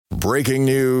breaking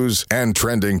news and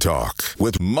trending talk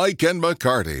with Mike and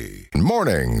McCarty.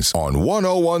 Mornings on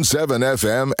 101.7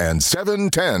 FM and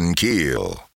 710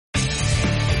 KEEL.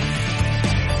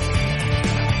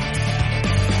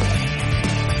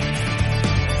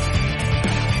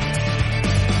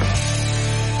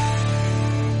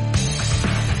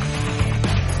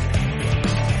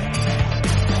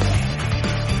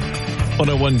 On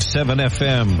 101.7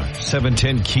 FM,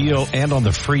 710 KEEL, and on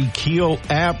the free KEEL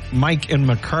app. Mike and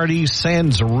McCarty,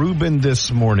 sans Ruben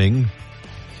this morning.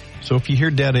 So if you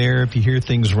hear dead air, if you hear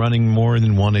things running more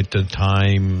than one at a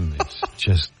time, it's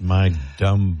just my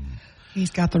dumb...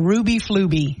 He's got the Ruby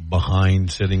Fluby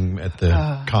behind sitting at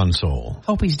the console.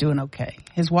 Hope he's doing okay.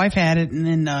 His wife had it, and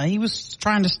then he was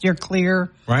trying to steer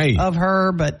clear of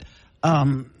her, but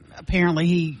apparently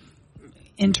he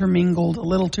intermingled a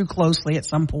little too closely at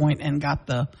some point and got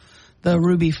the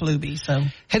Ruby Fluby. So,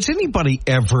 has anybody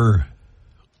ever,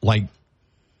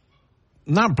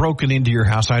 not broken into your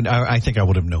house? I think I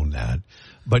would have known that,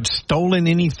 but stolen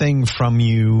anything from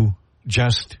you?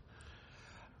 Just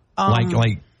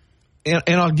and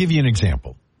I'll give you an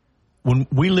example. When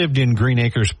we lived in Green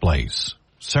Acres Place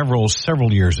several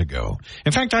years ago.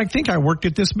 In fact, I think I worked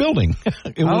at this building.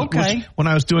 Was when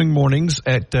I was doing mornings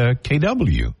at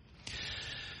KW.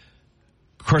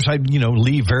 Of course, I'd,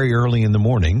 leave very early in the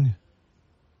morning.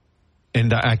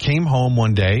 And I came home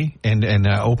one day and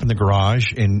I opened the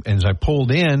garage. And as I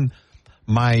pulled in,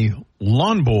 my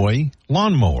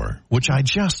lawnmower, which I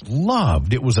just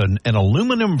loved. It was an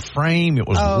aluminum frame. It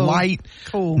was light,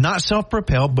 cool, not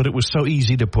self-propelled, but it was so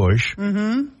easy to push.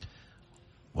 Mm-hmm.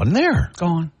 Wasn't there.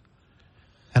 Gone.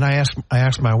 And I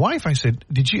asked my wife, I said,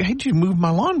 did you move my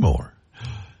lawnmower?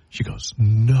 She goes,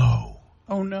 no.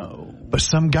 Oh, no. But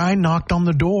some guy knocked on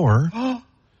the door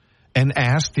and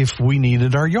asked if we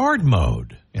needed our yard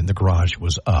mowed. And the garage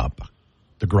was up.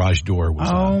 The garage door was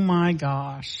up. Oh, my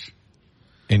gosh.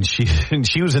 And she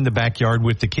was in the backyard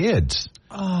with the kids.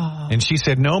 Oh. And she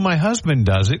said, no, my husband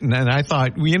does it. And I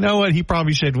thought, well, you know what? He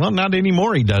probably said, well, not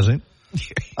anymore. He doesn't.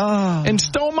 And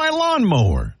stole my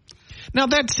lawnmower. Now,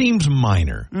 that seems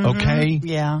minor, okay?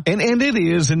 Yeah. And it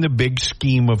is in the big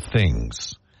scheme of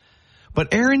things.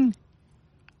 But, Aaron,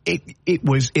 it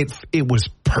was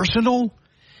personal.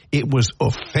 It was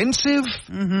offensive.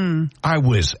 Mm-hmm. I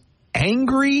was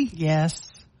angry. Yes.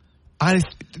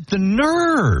 The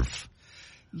nerve.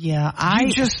 Yeah.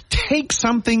 You just take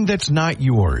something that's not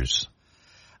yours.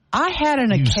 I had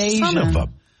an occasion. Son of a...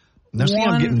 Now see,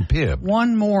 I'm getting pipped.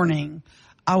 One morning,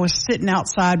 I was sitting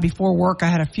outside before work. I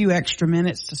had a few extra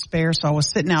minutes to spare, so I was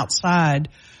sitting outside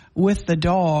with the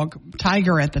dog,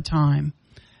 Tiger at the time.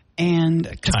 And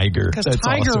because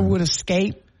Tiger awesome. would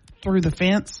escape through the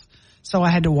fence, so I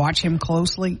had to watch him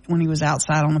closely when he was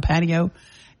outside on the patio.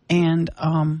 And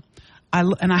I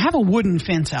have a wooden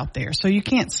fence out there, so you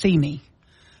can't see me,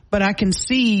 but I can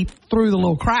see through the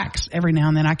little cracks every now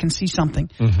and then. I can see something,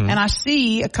 and I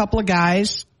see a couple of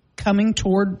guys coming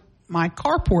toward my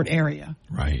carport area.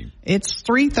 Right. It's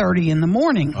 3:30 in the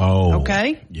morning. Oh,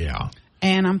 okay. Yeah.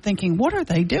 And I'm thinking, what are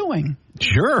they doing?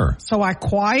 Sure. So I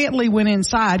quietly went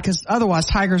inside because otherwise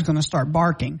Tiger's going to start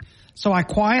barking. So I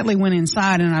quietly went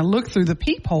inside and I looked through the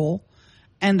peephole,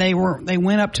 and they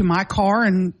went up to my car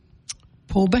and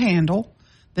pulled the handle.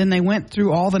 Then they went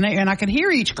through all and I could hear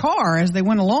each car as they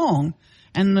went along.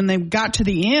 And then they got to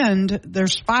the end.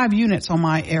 There's 5 units on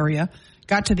my area.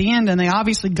 Got to the end, and they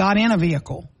obviously got in a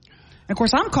vehicle. And of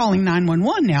course, I'm calling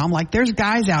 911 now. I'm like, there's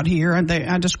guys out here, and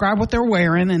I describe what they're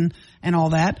wearing and all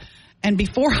that. And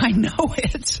before I know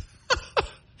it,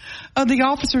 the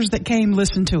officers that came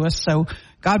listened to us. So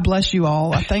God bless you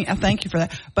all. I thank you for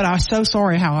that. But I was so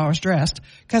sorry how I was dressed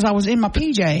because I was in my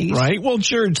PJs. Right. Well,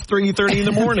 sure. It's 3:30 in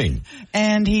the morning.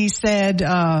 And he said,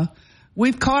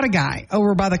 we've caught a guy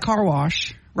over by the car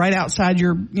wash right outside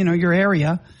your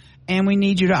area, and we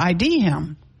need you to ID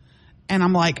him. And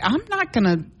I'm like, I'm not going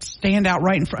to stand out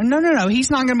right in front. No. He's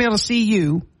not going to be able to see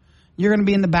you. You're going to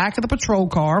be in the back of the patrol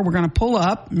car. We're going to pull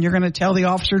up, and you're going to tell the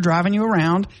officer driving you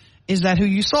around, is that who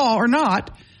you saw or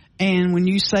not? And when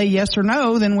you say yes or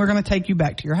no, then we're going to take you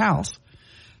back to your house.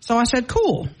 So I said,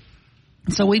 cool.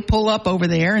 So we pull up over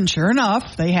there, and sure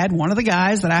enough, they had one of the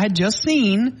guys that I had just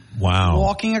seen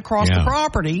walking across the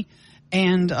property.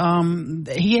 And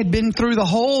he had been through the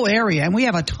whole area, and we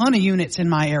have a ton of units in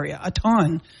my area, a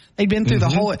ton. They'd been through the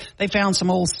whole. They found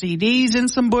some old CDs in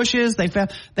some bushes. They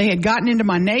had gotten into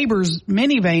my neighbor's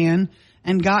minivan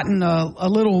and gotten a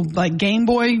little Game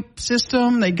Boy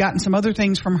system. They'd gotten some other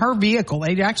things from her vehicle.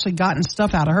 They'd actually gotten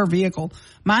stuff out of her vehicle.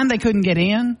 Mine they couldn't get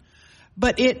in,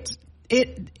 but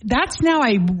that's now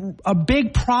a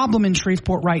big problem in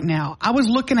Shreveport right now. I was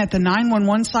looking at the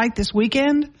 911 site this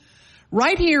weekend.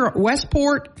 Right here at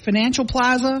Westport Financial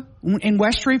Plaza in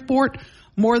West Shreveport,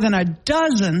 more than a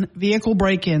dozen vehicle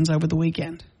break-ins over the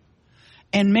weekend.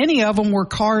 And many of them were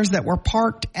cars that were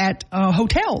parked at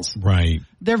hotels. Right.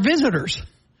 They're visitors.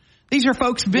 These are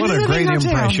folks visiting. What a great hotels.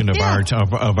 impression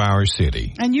of our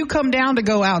city. And you come down to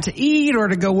go out to eat or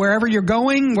to go wherever you're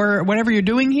going, whatever you're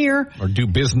doing here. Or do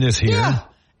business here. Yeah.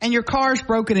 And your car's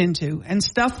broken into and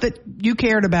stuff that you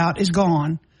cared about is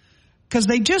gone. Because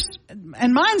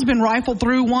and mine's been rifled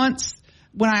through once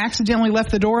when I accidentally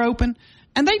left the door open.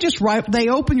 And they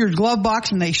open your glove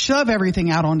box and they shove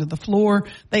everything out onto the floor.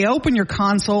 They open your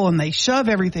console and they shove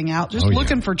everything out,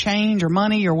 looking for change or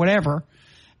money or whatever.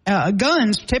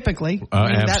 Guns, typically.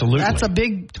 Absolutely. That's a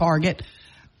big target.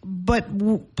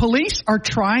 But police are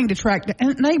trying to track,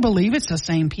 and they believe it's the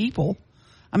same people.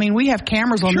 I mean, we have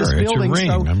cameras on this building, it's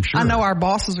a ring, I'm sure. I know our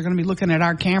bosses are going to be looking at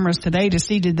our cameras today to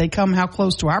see did they come, how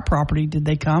close to our property did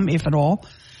they come, if at all.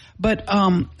 But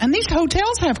and these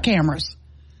hotels have cameras.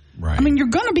 Right. I mean, you're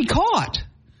going to be caught.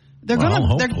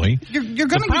 Hopefully. You're going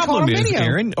to be caught on video. The problem is,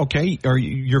 Aaron, okay,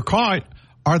 you're caught.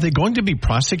 Are they going to be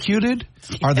prosecuted?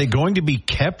 Are they going to be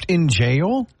kept in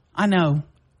jail? I know.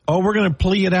 Oh, we're going to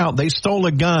plea it out. They stole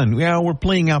a gun. Yeah, we're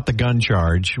pleading out the gun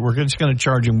charge. We're just going to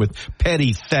charge them with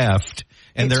petty theft,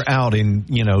 and they're out in,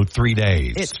 3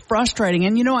 days. It's frustrating.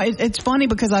 And, it's funny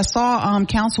because I saw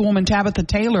Councilwoman Tabitha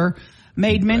Taylor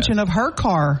made mention of her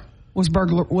car was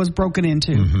broken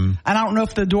into. Mm-hmm. I don't know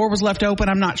if the door was left open.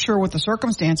 I'm not sure what the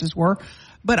circumstances were.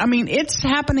 But, I mean, it's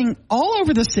happening all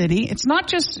over the city. It's not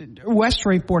just West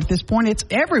Shreveport at this point. It's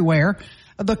everywhere.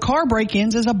 The car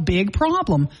break-ins is a big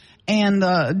problem. And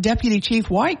Deputy Chief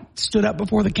White stood up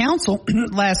before the council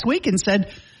last week and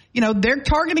said, they're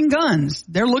targeting guns.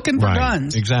 They're looking for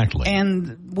guns. Exactly.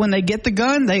 And when they get the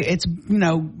gun, it's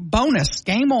bonus,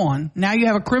 game on. Now you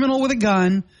have a criminal with a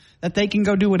gun that they can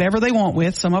go do whatever they want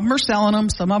with. Some of them are selling them.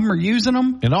 Some of them are using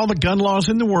them. And all the gun laws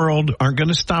in the world aren't going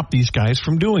to stop these guys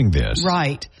from doing this.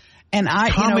 Right. And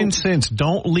Common sense.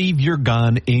 Don't leave your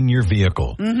gun in your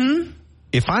vehicle. Mm-hmm.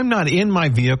 If I'm not in my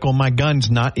vehicle, my gun's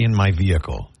not in my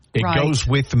vehicle. It goes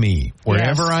with me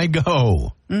wherever I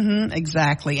go. Mm-hmm,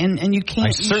 exactly. And you can't.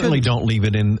 I certainly don't leave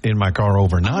it in my car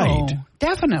overnight. Oh,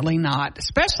 definitely not.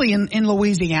 Especially in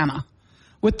Louisiana.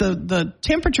 With the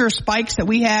temperature spikes that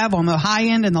we have on the high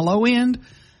end and the low end,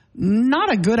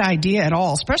 not a good idea at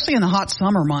all, especially in the hot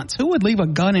summer months. Who would leave a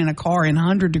gun in a car in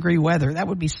 100-degree weather? That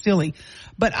would be silly.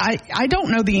 But I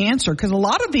don't know the answer because a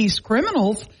lot of these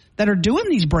criminals that are doing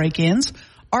these break-ins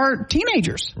are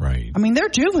teenagers. Right. I mean, they're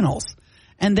juveniles.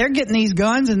 And they're getting these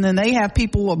guns, and then they have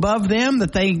people above them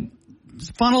that they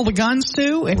funnel the guns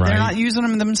to if they're not using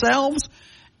them themselves.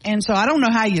 And so I don't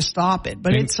know how you stop it,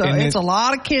 but it's a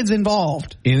lot of kids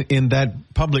involved. In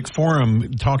that public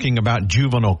forum talking about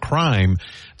juvenile crime,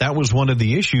 that was one of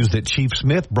the issues that Chief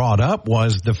Smith brought up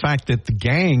was the fact that the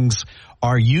gangs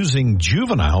are using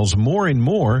juveniles more and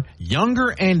more,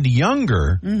 younger and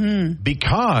younger,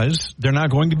 because they're not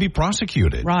going to be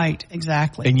prosecuted. Right,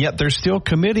 exactly. And yet they're still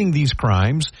committing these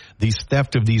crimes, these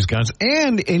theft of these guns,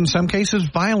 and in some cases,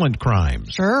 violent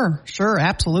crimes. Sure,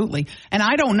 absolutely. And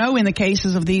I don't know in the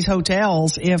cases of these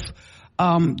hotels if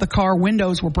the car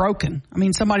windows were broken. I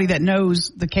mean, somebody that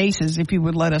knows the cases, if you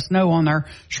would let us know on our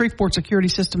Shreveport Security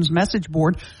Systems message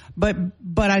board. But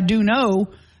I do know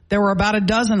there were about a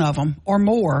dozen of them or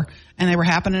more, and they were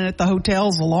happening at the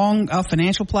hotels along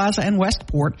Financial Plaza and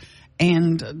Westport,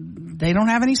 and they don't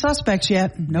have any suspects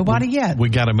yet. Nobody yet. We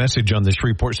got a message on the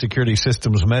Shreveport Security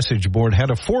Systems message board.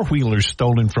 Had a four-wheeler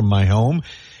stolen from my home.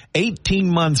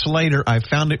 18 months later, I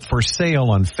found it for sale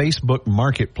on Facebook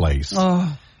Marketplace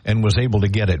and was able to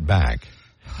get it back.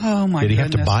 Oh, my goodness. Did he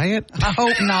have to buy it? I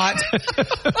hope not.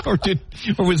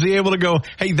 or was he able to go,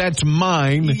 hey, that's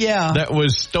mine. Yeah. That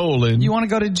was stolen. You want to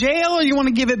go to jail or you want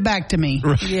to give it back to me?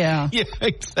 Right. Yeah. Yeah,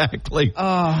 exactly.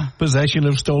 Possession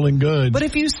of stolen goods. But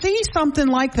if you see something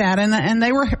like that,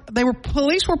 and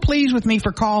police were pleased with me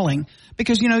for calling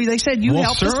because, they said you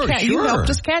helped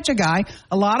us catch a guy.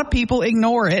 A lot of people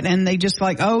ignore it and they just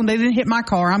like, oh, they didn't hit my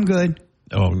car. I'm good.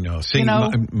 Oh, no. See,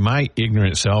 my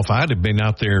ignorant self, I'd have been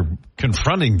out there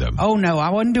confronting them. Oh, no, I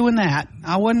wasn't doing that.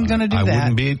 I wasn't going to do that. I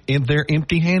wouldn't be in there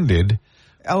empty-handed.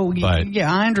 Oh,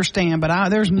 yeah, I understand, but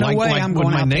there's no way I'm going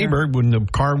out there. Like my neighbor, when the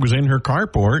car was in her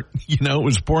carport, it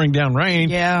was pouring down rain.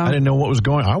 Yeah. I didn't know what was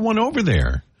going on. I went over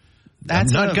there.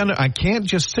 I can't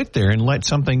just sit there and let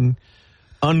something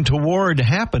untoward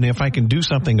happen if I can do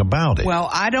something about it. Well,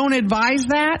 I don't advise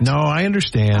that. No, I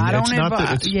understand.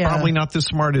 It's Yeah. probably not the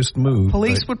smartest move.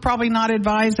 Police would probably not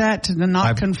advise that, to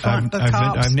not confront the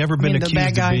cops. I've never been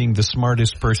accused of being the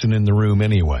smartest person in the room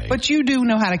anyway. But you do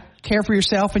know how to care for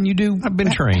yourself, and you do I've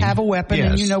been trained. Have a weapon,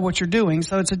 Yes. and you know what you're doing.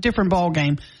 So it's a different ball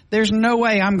game. There's no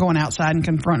way I'm going outside and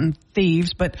confronting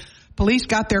thieves, but police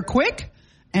got there quick,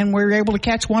 and we were able to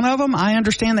catch one of them. I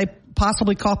understand they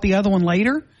possibly caught the other one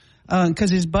later. Because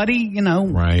his buddy,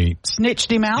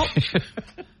 snitched him out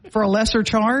for a lesser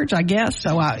charge, I guess.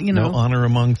 So, No honor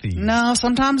among thieves. No,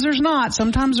 sometimes there's not.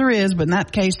 Sometimes there is, but in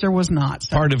that case, there was not.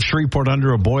 So. Part of Shreveport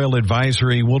under a boil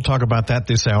advisory. We'll talk about that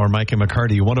this hour. Mike and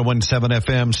McCarty, 101.7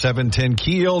 FM, 710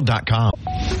 KEEL.com.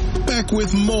 Back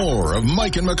with more of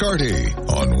Mike and McCarty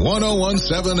on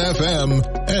 101.7 FM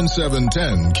and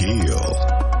 710 KEEL.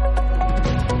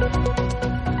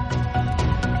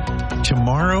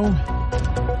 Tomorrow,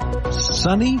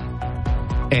 sunny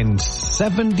and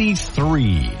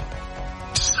 73.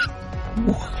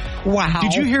 Wow.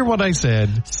 Did you hear what I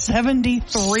said?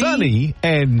 73? Sunny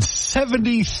and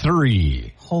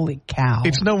 73. Holy cow.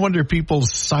 It's no wonder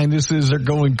people's sinuses are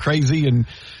going crazy and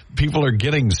people are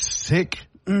getting sick.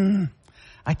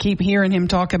 I keep hearing him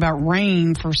talk about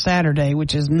rain for Saturday,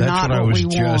 which is not what we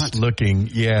want. That's what I was just looking.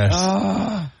 Yes.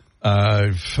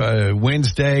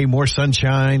 Wednesday, more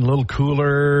sunshine, a little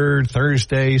cooler.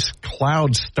 Thursday,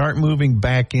 clouds start moving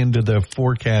back into the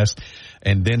forecast.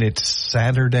 And then it's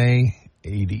Saturday,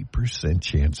 80%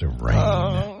 chance of rain.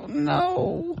 Oh,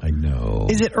 no. I know.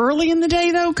 Is it early in the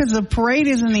day, though? Because the parade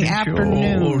is in the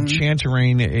afternoon. Chance of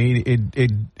rain.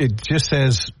 It just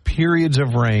says periods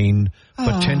of rain,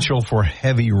 potential for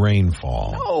heavy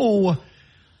rainfall. No.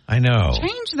 I know.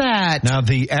 Change that. Now,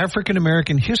 the African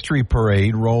American History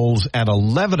Parade rolls at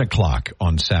 11 o'clock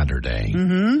on Saturday.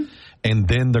 Mm-hmm. And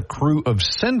then the Crew of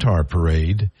Centaur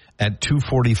Parade at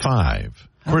 2:45.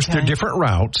 Of course, they're different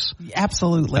routes.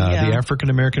 Absolutely, yeah. The African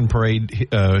American Parade,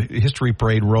 History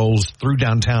Parade rolls through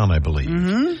downtown, I believe.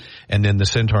 Mm-hmm. And then the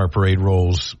Centaur Parade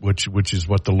rolls, which is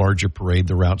what the larger parade,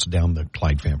 the routes down the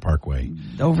Clyde Fan Parkway.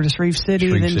 Over to Shreveport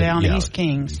City, then down to East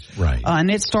Kings. Right.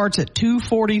 And it starts at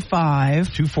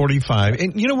 2:45. 2:45.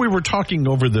 And, we were talking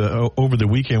over the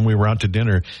weekend. We were out to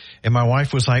dinner, and my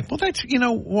wife was like, well, that's,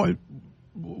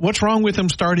 what's wrong with them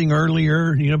starting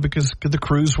earlier, because the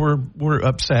crews were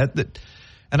upset that.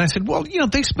 And I said, well,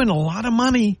 they spend a lot of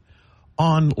money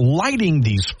on lighting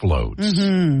these floats.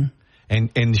 Mm-hmm.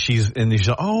 And she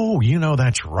said, oh,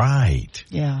 that's right.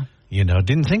 Yeah.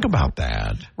 Didn't think about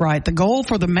that. Right. The goal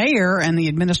for the mayor and the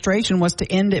administration was to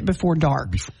end it before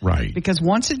dark. Right. Because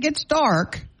once it gets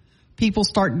dark, people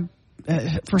start,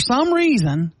 for some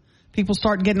reason, people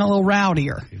start getting a little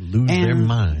rowdier. They lose their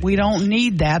mind. We don't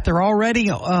need that. They're already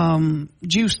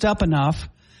juiced up enough.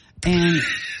 And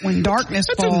when darkness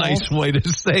falls... That's a nice way to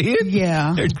say it.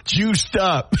 Yeah. They're juiced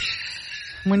up.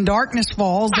 When darkness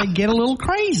falls, they get a little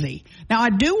crazy. Now, I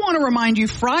do want to remind you,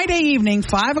 Friday evening,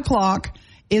 5 o'clock,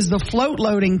 is the float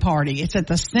loading party. It's at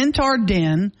the Centaur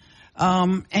Den,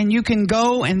 and you can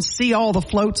go and see all the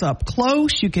floats up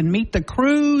close. You can meet the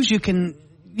crews. You can,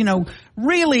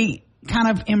 really kind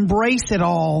of embrace it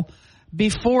all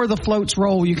before the floats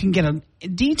roll. You can get a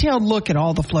detailed look at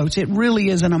all the floats. It really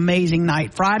is an amazing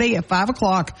night. Friday at 5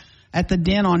 o'clock at the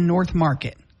Den on North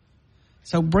Market.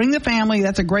 So bring the family.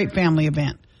 That's a great family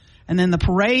event. And then the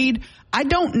parade, I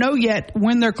don't know yet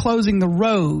when they're closing the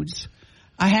roads.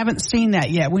 I haven't seen that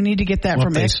yet. We need to get that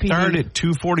from they XPD. Start at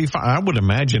 2:45. I would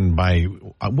imagine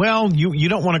you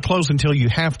don't want to close until you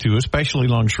have to, especially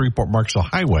along Shreveport-Marksville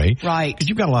Highway. Right. Because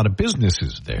you've got a lot of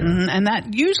businesses there. Mm-hmm. And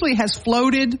that usually has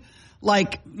floated,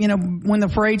 when the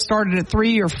parade started at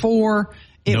 3 or 4.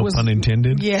 No pun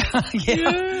intended. Yeah.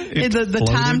 The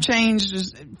time change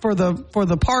for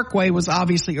the Parkway was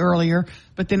obviously earlier,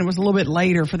 but then it was a little bit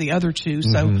later for the other two.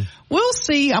 So we'll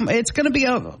see. It's going to be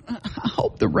I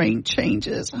hope the rain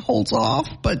holds off,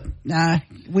 but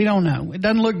we don't know. It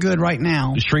doesn't look good right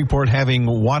now. Shreveport having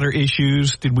water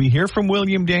issues. Did we hear from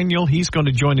William Daniel? He's going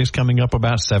to join us coming up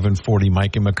about 7:40.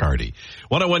 Mike and McCarty,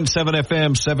 101.7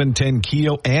 FM, 710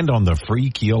 KEEL, and on the free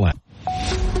KEEL app.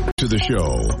 To the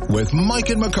show with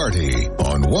Mike and McCarty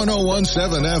on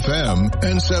 101.7 FM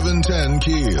and 710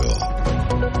 KEEL.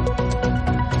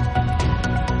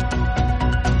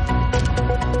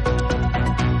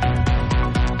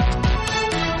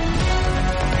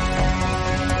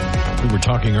 We were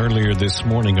talking earlier this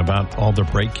morning about all the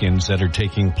break-ins that are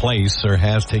taking place or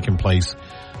has taken place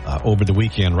over the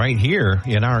weekend right here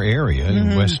in our area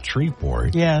in West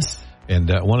Shreveport. Yes. And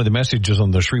one of the messages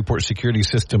on the Shreveport Security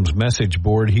Systems message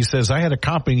board, he says, I had a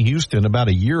cop in Houston about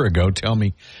a year ago tell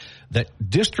me that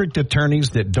district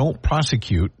attorneys that don't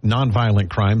prosecute nonviolent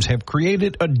crimes have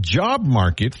created a job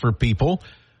market for people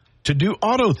to do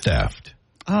auto theft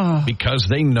because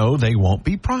they know they won't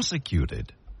be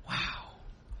prosecuted. Wow.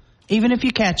 Even if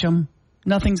you catch them,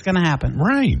 nothing's going to happen.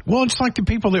 Right. Well, it's like the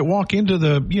people that walk into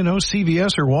the,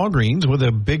 CVS or Walgreens with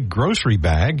a big grocery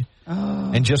bag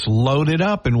and just load it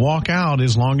up and walk out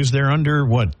as long as they're under,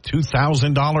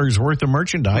 $2,000 worth of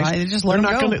merchandise. Right, they just let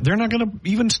them go. They're not going to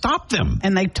even stop them.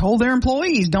 And they told their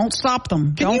employees, don't stop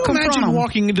them. Can you imagine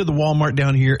walking into the Walmart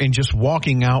down here and just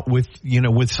walking out with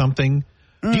something?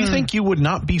 Do you think you would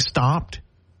not be stopped?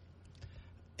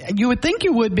 You would think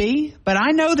you would be, but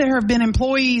I know there have been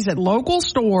employees at local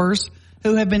stores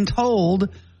who have been told,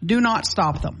 do not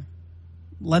stop them.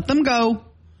 Let them go.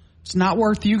 It's not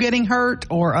worth you getting hurt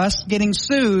or us getting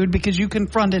sued because you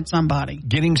confronted somebody.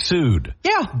 Getting sued.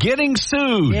 Yeah. Getting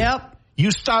sued. Yep.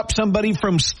 You stop somebody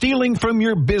from stealing from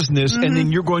your business and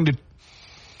then you're going to...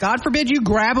 God forbid you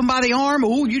grab them by the arm.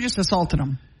 Oh, you just assaulted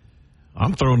them.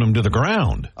 I'm throwing them to the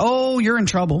ground. Oh, you're in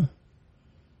trouble.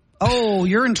 Oh,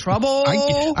 you're in trouble.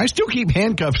 I still keep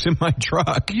handcuffs in my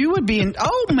truck. You would be in...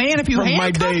 Oh, man, if you from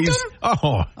handcuffed my days.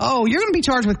 them? Oh, you're going to be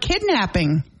charged with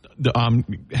kidnapping. I'm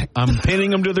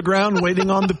pinning them to the ground, waiting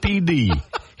on the PD.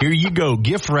 Here you go,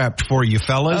 gift wrapped for you,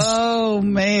 fellas. Oh,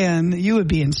 man, you would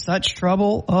be in such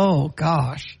trouble. Oh,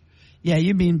 gosh. Yeah,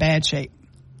 you'd be in bad shape.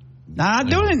 Not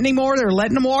doing it anymore. They're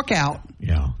letting them walk out.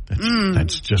 Yeah,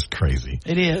 that's just crazy.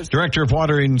 It is. Director of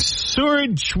Water and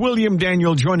Sewerage, William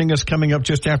Daniel, joining us coming up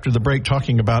just after the break,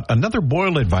 talking about another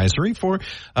boil advisory for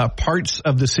parts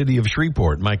of the city of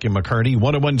Shreveport. Mike and McCarty,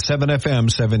 101.7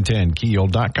 FM, 710,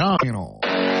 KEEL.com.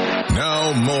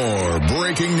 Now more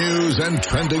breaking news and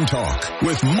trending talk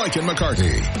with Mike and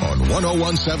McCarty on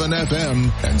 101.7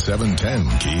 FM and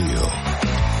 710 KEEL.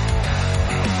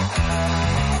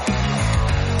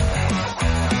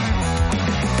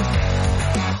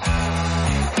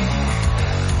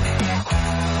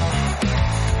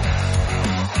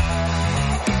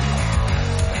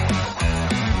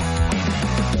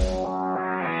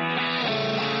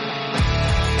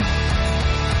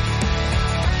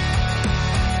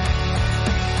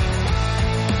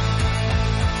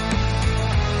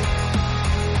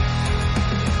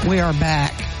 We are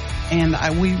back, and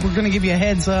we're going to give you a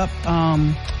heads up.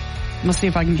 Let's see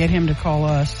if I can get him to call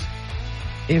us.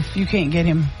 If you can't get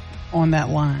him on that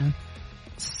line,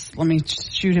 let me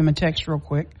shoot him a text real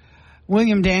quick.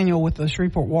 William Daniel with the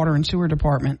Shreveport Water and Sewer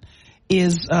Department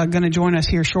is going to join us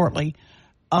here shortly.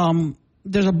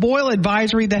 There's a boil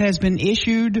advisory that has been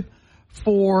issued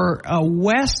for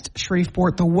West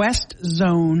Shreveport, the west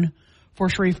zone for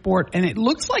Shreveport, and it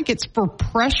looks like it's for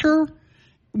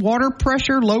water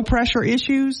pressure, low pressure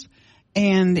issues,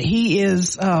 and he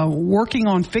is working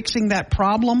on fixing that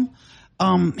problem.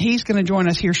 He's going to join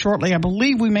us here shortly. I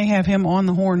believe we may have him on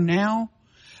the horn now.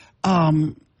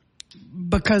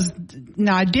 Because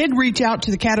now I did reach out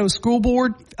to the Caddo School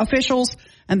Board officials,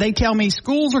 and they tell me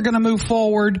schools are going to move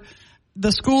forward.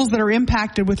 The schools that are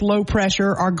impacted with low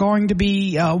pressure are going to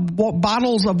be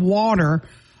bottles of water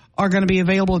are going to be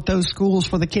available at those schools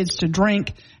for the kids to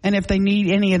drink. And if they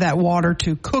need any of that water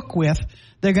to cook with,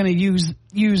 they're going to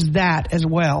use that as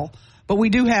well. But we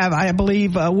do have, I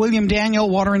believe, William Daniel,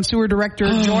 Water and Sewer Director,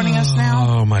 joining us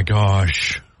now. Oh, my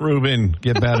gosh. Ruben,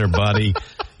 get better, buddy.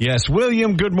 Yes,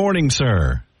 William, good morning,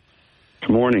 sir.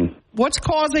 Good morning. What's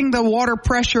causing the water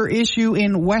pressure issue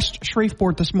in West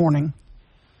Shreveport this morning?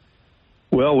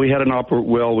 Well, we had an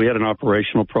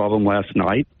operational problem last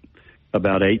night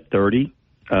about 8:30.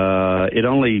 It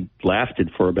only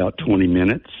lasted for about 20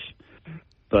 minutes,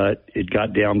 but it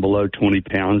got down below 20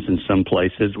 pounds in some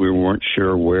places. We weren't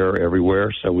sure where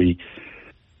everywhere, so we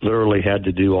literally had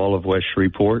to do all of West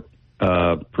Shreveport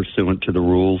pursuant to the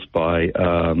rules by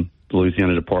the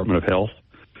Louisiana Department of Health.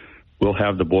 We'll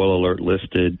have the boil alert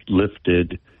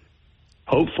lifted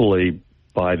hopefully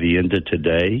by the end of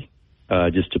today.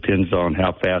 Just depends on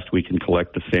how fast we can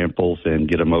collect the samples and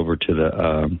get them over to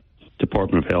the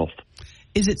Department of Health.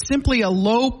 Is it simply a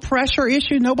low pressure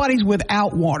issue? Nobody's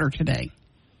without water today.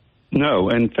 No.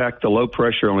 In fact, the low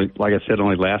pressure only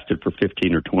lasted for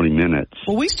 15 or 20 minutes.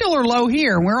 Well, we still are low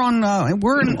here. We're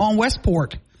on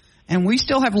Westport, and we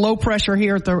still have low pressure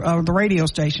here at the radio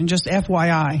station. Just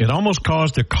FYI. It almost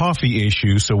caused a coffee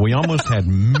issue, so we almost had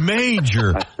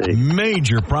major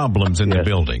problems in the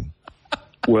building.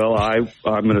 Well, I'm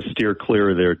going to steer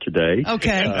clear of there today.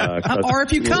 Okay. Or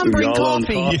if you come, bring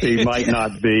coffee. Coffee might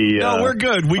not be. No, we're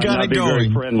good. We got it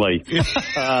going. Very friendly.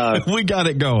 We got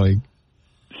it going.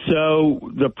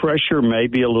 So the pressure may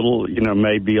be a little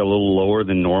lower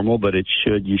than normal, but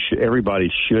everybody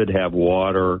should have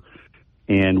water,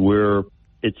 and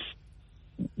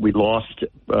we lost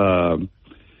the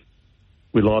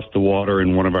water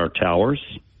in one of our towers,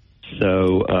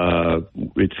 so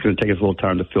it's going to take us a little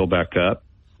time to fill back up.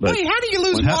 But wait, how do you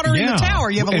lose water in the tower?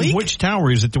 You have a leak? And which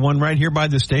tower? Is it the one right here by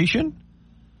the station?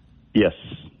 Yes.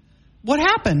 What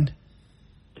happened?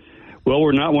 Well,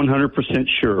 we're not 100%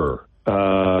 sure,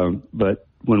 but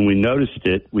when we noticed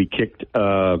it, we kicked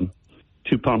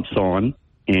 2 pumps on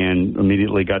and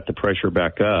immediately got the pressure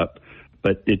back up.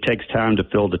 But it takes time to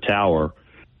fill the tower,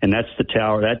 and that's the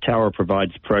tower. That tower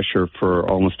provides pressure for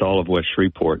almost all of West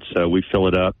Shreveport. So we fill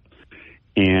it up,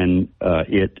 and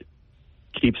it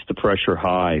keeps the pressure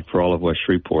high for all of West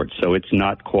Shreveport. So it's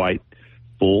not quite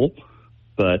full,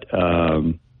 but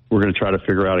we're going to try to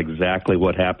figure out exactly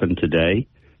what happened today.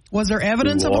 Was there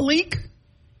evidence of a leak?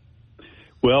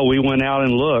 Well, we went out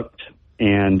and looked,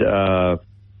 and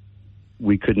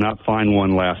we could not find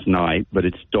one last night, but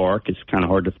it's dark. It's kind of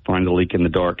hard to find a leak in the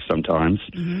dark sometimes.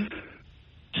 Mm-hmm.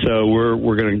 So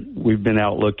we've been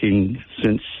out looking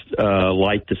since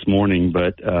light this morning,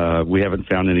 but we haven't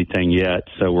found anything yet.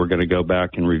 So we're going to go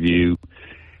back and review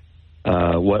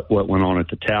what went on at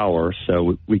the tower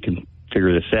so we can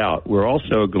figure this out. We're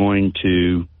also going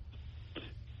to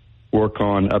work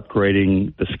on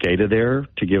upgrading the SCADA there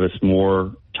to give us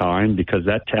more time, because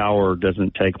that tower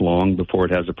doesn't take long before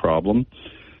it has a problem.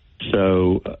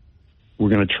 So we're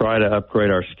going to try to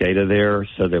upgrade our SCADA there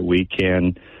so that we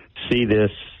can see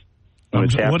this. I'm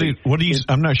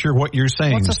not sure what you're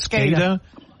saying. What's a SCADA?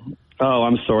 Oh,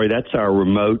 I'm sorry. That's our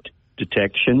remote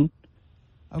detection.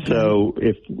 Okay. So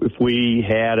if we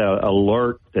had an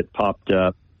alert that popped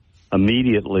up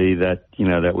immediately that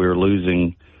we were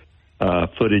losing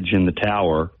footage in the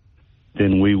tower,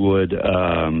 then we would,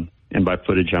 and by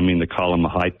footage I mean the column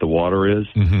of height the water is,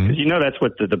 because that's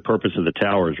what the purpose of the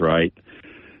towers, right?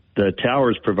 The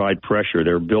towers provide pressure.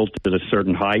 They're built at a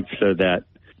certain height so that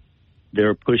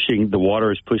the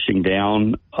water is pushing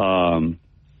down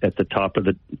at the top of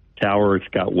the tower. It's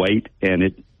got weight, and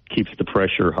it keeps the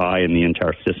pressure high in the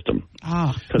entire system.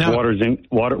 Because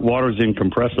water's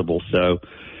incompressible, so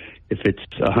if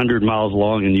it's 100 miles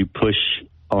long and you push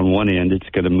on one end, it's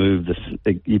going to move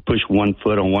you push 1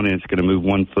 foot on one end, it's going to move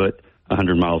 1 foot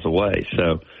 100 miles away.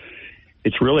 So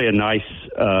it's really a nice,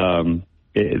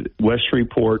 West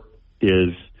Shreveport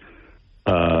is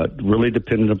really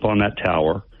dependent upon that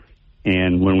tower.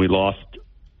 And when we lost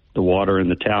the water in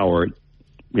the tower,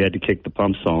 we had to kick the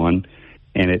pumps on,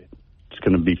 and it's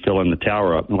going to be filling the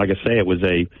tower up. And like I say, it was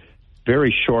a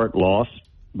very short loss,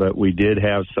 but we did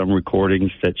have some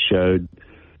recordings that showed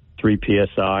 3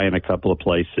 PSI in a couple of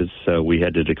places, so we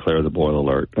had to declare the boil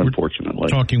alert, unfortunately. We're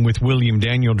talking with William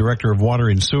Daniel, Director of Water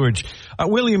and Sewage.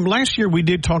 William, last year we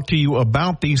did talk to you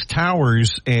about these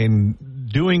towers and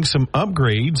doing some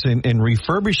upgrades and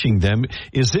refurbishing them.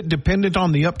 Is it dependent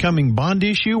on the upcoming bond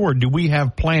issue, or do we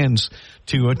have plans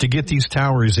to get these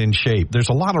towers in shape? There's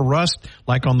a lot of rust,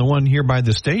 like on the one here by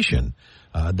the station.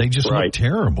 They just look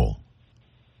terrible.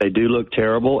 They do look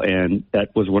terrible, and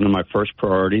that was one of my first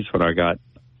priorities when I got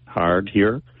hired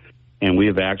here. And we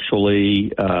have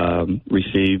actually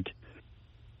received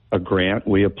a grant.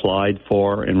 We applied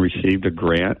for and received a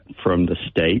grant from the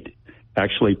state,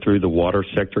 actually through the Water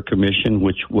Sector Commission,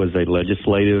 which was a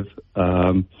legislative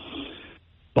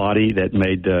body that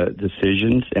made the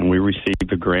decisions, and we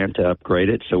received a grant to upgrade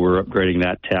it. So we're upgrading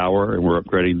that tower, and we're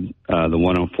upgrading the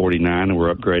one on 49, and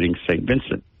we're upgrading St.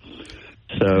 Vincent.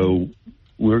 So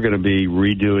we're going to be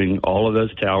redoing all of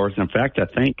those towers. In fact, I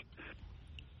think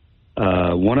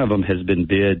one of them has been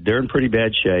bid. They're in pretty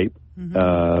bad shape,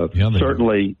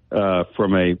 certainly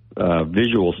from a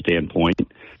visual standpoint.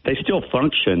 They still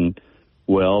function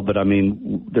well, but, I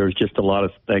mean, there's just a lot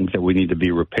of things that we need to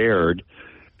be repaired.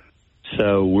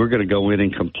 So we're going to go in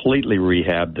and completely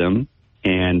rehab them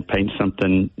and paint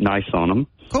something nice on them.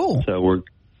 Cool. So we're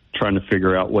trying to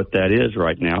figure out what that is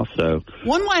right now. So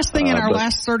one last thing in our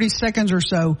last 30 seconds or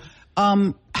so.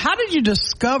 How did you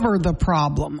discover the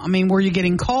problem? I mean, were you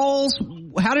getting calls?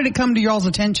 How did it come to y'all's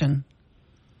attention?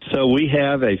 So we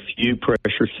have a few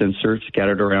pressure sensors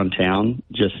scattered around town,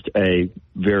 just a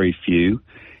very few.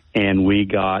 And we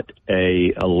got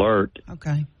a alert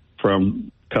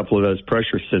from a couple of those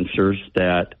pressure sensors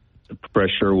that the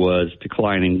pressure was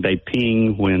declining. They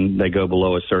ping when they go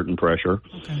below a certain pressure.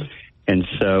 Okay. And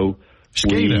so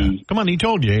SCADA. Come on, he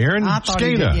told you, Aaron. I thought SCADA.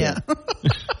 He did, yeah.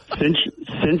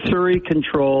 Sensory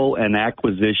control and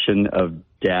acquisition of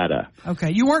data.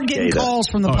 Okay. You weren't getting calls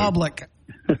from the public.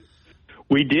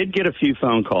 We did get a few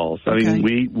phone calls. I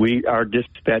mean, our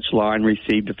dispatch line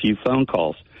received a few phone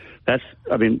calls.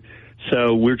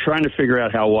 So we're trying to figure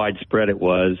out how widespread it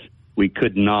was. We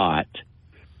could not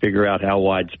figure out how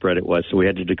widespread it was, so we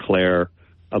had to declare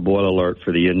a boil alert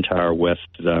for the entire west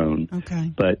zone.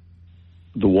 Okay. But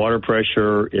the water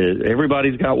pressure is,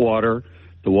 everybody's got water.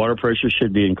 The water pressure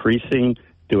should be increasing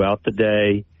throughout the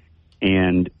day.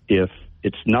 And if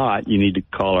it's not, you need to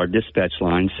call our dispatch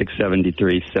line,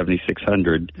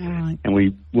 673-7600. All right. And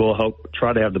we will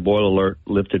try to have the boil alert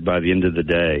lifted by the end of the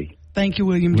day. Thank you,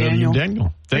 William Daniel. Thank you,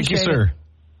 Appreciate sir.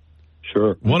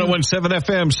 Sure. 101.7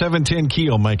 FM, 710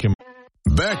 KEEL, Mike and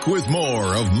Back with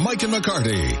more of Mike and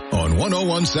McCarty on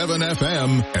 101.7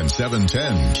 FM and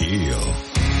 710 KEEL.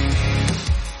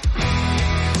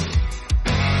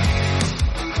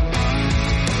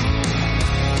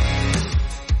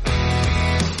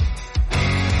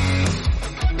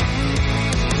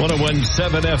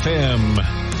 .101.7 FM,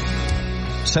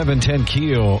 710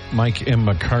 KEEL, Mike and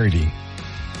McCarty.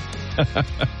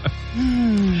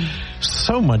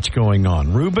 So much going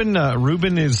on.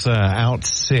 Ruben is out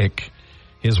sick.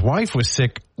 His wife was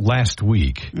sick last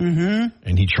week,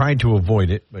 and he tried to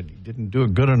avoid it, but he didn't do a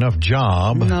good enough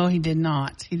job. No, he did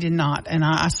not. He did not. And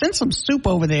I sent some soup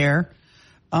over there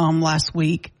last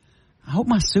week. I hope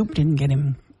my soup didn't get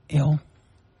him ill.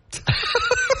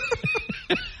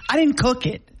 I didn't cook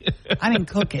it.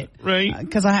 Right.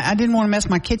 Because I didn't want to mess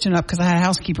my kitchen up because I had a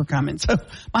housekeeper coming. So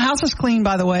my house is clean,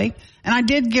 by the way. And I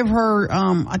did give her,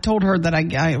 I told her that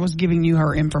I was giving you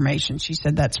her information. She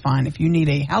said that's fine. If you need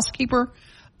a housekeeper,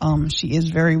 she is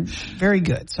very, very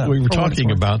good. So we were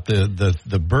talking about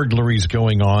the burglaries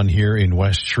going on here in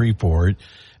West Shreveport.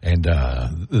 And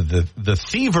the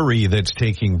thievery that's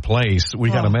taking place. We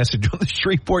got a message on the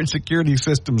Shreveport Security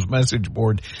Systems message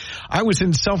board. I was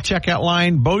in self-checkout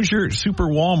line, Bossier Super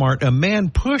Walmart. A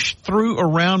man pushed through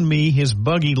around me, his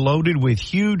buggy loaded with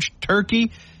huge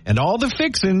turkey and all the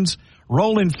fixins,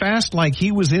 rolling fast like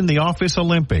he was in the office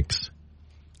Olympics.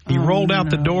 He rolled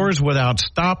out the doors without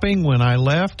stopping. When I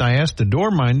left, I asked the door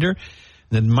minder.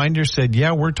 The minder said,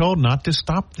 yeah, we're told not to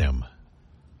stop them.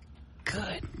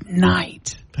 Good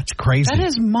night. That's crazy. That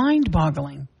is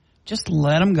mind-boggling. Just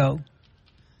let them go.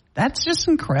 That's just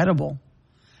incredible.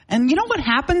 And you know what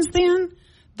happens then?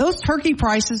 Those turkey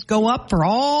prices go up for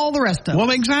all the rest of us.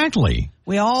 Well, exactly.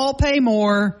 We all pay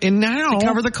more and now to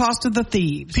cover the cost of the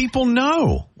thieves. People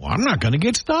know, well, I'm not going to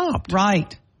get stopped.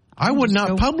 Right. I would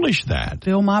not publish that.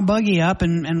 Fill my buggy up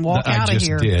and walk out of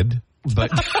here. I just did.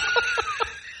 But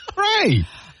right.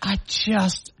 I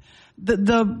just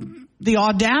the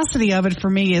audacity of it for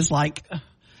me is like,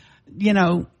 you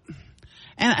know,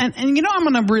 and you know, I'm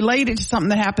going to relate it to something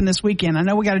that happened this weekend. I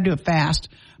know we got to do it fast,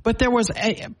 but there was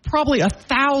probably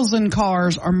 1,000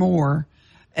 cars or more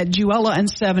at Jewella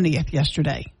and 70th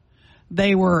yesterday.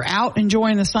 They were out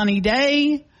enjoying the sunny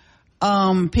day.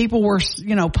 People were,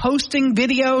 you know, posting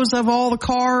videos of all the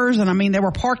cars. And I mean, they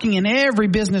were parking in every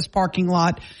business parking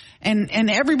lot. And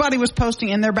everybody was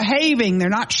posting, and they're behaving. They're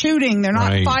not shooting. They're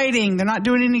not fighting. They're not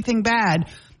doing anything bad.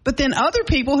 But then other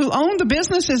people who owned the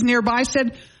businesses nearby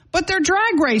said, but they're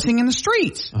drag racing in the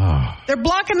streets. Oh. They're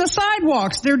blocking the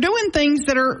sidewalks. They're doing things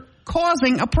that are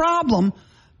causing a problem.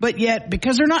 But yet,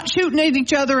 because they're not shooting at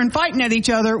each other and fighting at each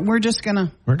other, we're going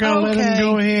to let them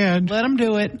go ahead. Let them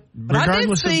do it. But I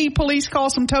did see police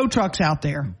call some tow trucks out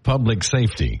there. Public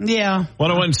safety. Yeah.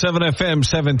 101.7 FM,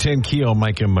 710 KEEL,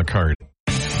 Mike and McCarty.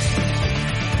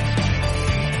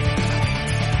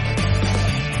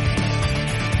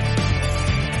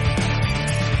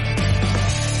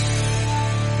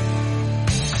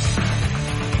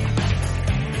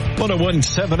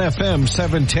 .101.7 FM,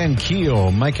 710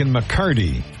 KEEL, Mike and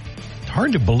McCarty. It's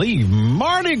hard to believe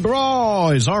Mardi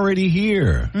Gras is already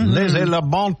here. Laissez le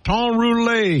bon temps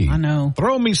rouler. I know.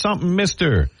 Throw me something,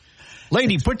 mister.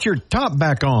 Lady, put your top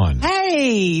back on.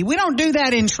 Hey, we don't do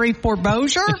that in Shreveport,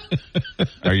 Bossier.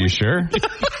 Are you sure?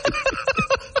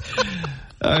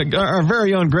 Our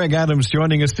very own Greg Adams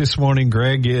joining us this morning.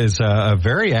 Greg is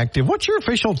very active. What's your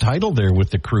official title there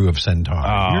with the crew of Centaur?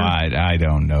 I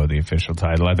don't know the official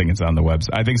title. I think it's on the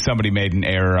website. I think somebody made an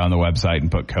error on the website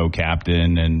and put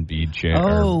co-captain and bead chair.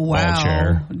 Oh, wow. Ball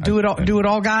chair. Do it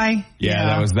all guy?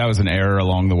 Yeah, that was an error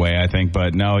along the way, I think.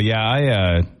 But no,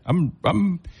 yeah,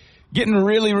 I'm getting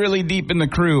really, really deep in the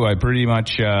crew. I pretty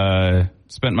much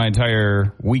spent my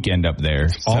entire weekend up there.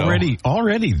 So.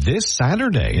 Already this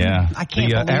Saturday. Yeah. I can't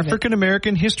believe the African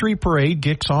American History Parade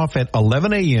kicks off at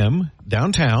 11 a.m.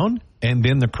 downtown, and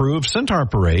then the Crew of Centaur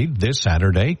Parade this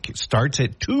Saturday starts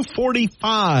at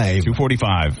 2:45.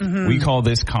 2:45. Mm-hmm. We call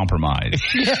this compromise.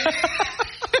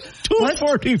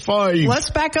 2:45. Let's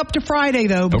back up to Friday,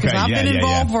 though, because I've been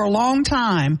involved for a long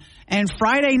time. And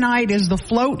Friday night is the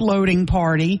float loading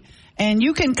party. And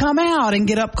you can come out and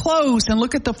get up close and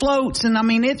look at the floats. And I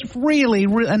mean, it's really,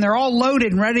 and they're all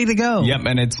loaded and ready to go. Yep.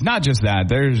 And it's not just that.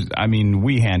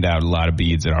 We hand out a lot of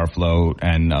beads at our float,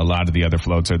 and a lot of the other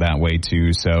floats are that way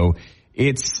too. So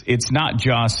it's not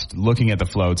just looking at the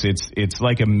floats. It's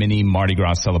like a mini Mardi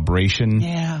Gras celebration.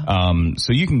 Yeah.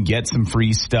 So you can get some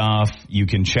free stuff. You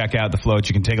can check out the floats.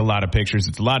 You can take a lot of pictures.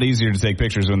 It's a lot easier to take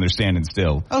pictures when they're standing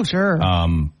still. Oh, sure.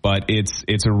 But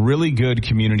it's a really good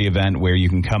community event where you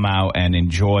can come out and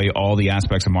enjoy all the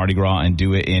aspects of Mardi Gras and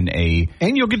do it in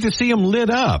and you'll get to see them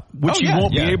lit up, which you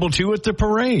won't be able to at the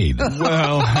parade.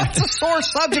 Well, that's a sore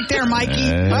subject there,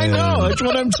 Mikey. I know. That's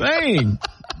what I'm saying.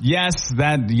 Yes,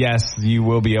 you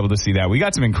will be able to see that. We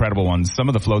got some incredible ones. Some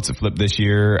of the floats that flipped this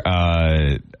year,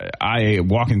 I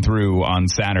walking through on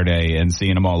Saturday and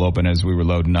seeing them all open as we were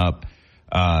loading up.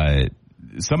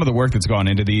 Some of the work that's gone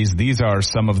into these are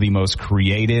some of the most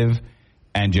creative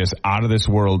and just out of this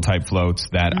world type floats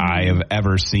that I have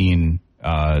ever seen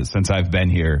since I've been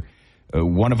here.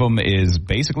 One of them is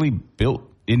basically built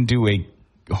into a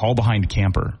haul behind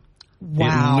camper.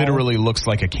 Wow. It literally looks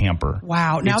like a camper.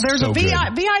 Wow. Now It's there's so a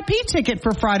VIP ticket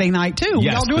for Friday night too.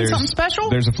 Yes, Y'all doing something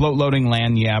special? There's a float loading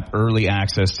lanyap early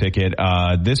access ticket.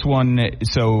 This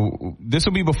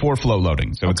will be before float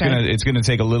loading. So it's gonna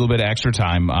take a little bit of extra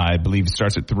time. I believe it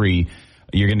starts at 3.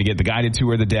 You're going to get the guided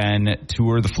tour of the den,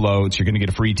 tour of the floats. You're going to get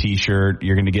a free T-shirt.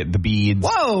 You're going to get the beads.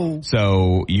 Whoa!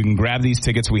 So you can grab these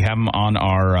tickets. We have them on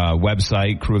our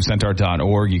website,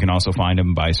 crewofcentaur.org. You can also find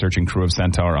them by searching Crew of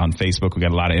Centaur on Facebook. We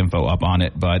got a lot of info up on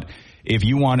it. But if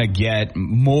you want to get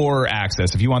more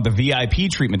access, if you want the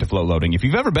VIP treatment to float loading, if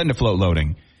you've ever been to float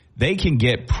loading, they can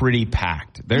get pretty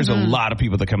packed. There's a lot of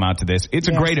people that come out to this. It's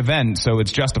a great event, so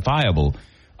it's justifiable.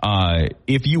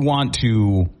 If you want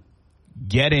to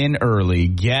get in early,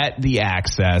 get the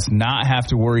access, not have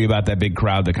to worry about that big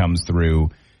crowd that comes through,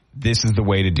 this is the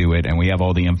way to do it. And we have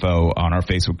all the info on our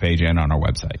Facebook page and on our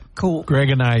website. Cool. Greg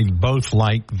and I both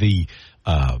like the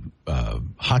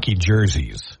hockey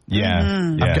jerseys.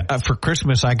 Yeah. For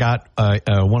Christmas, I got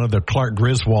one of the Clark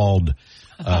Griswold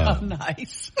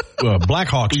nice.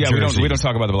 Blackhawks jerseys. We don't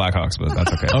talk about the Blackhawks, but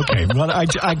that's okay. Okay, well,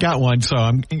 I got one, so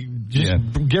I'm just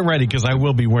get ready because I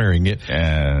will be wearing it.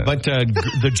 But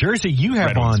the jersey you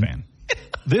have on,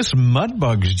 this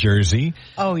Mudbugs jersey,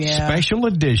 special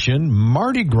edition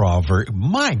Mardi Gras.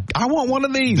 I want one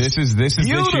of these. This is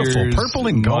beautiful, this year's purple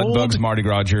and gold Mudbugs Mardi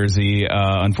Gras jersey.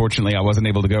 Unfortunately, I wasn't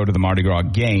able to go to the Mardi Gras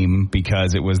game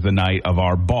because it was the night of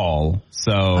our ball.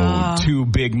 So 2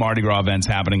 big Mardi Gras events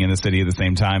happening in the city at the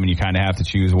same time, and you kind of have to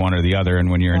choose one or the other.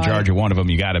 And when you're in charge of one of them,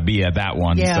 you got to be at that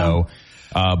one. Yeah. So.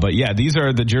 But yeah, these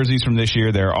are the jerseys from this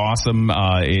year. They're awesome.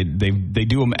 They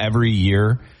do them every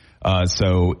year.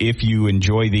 So if you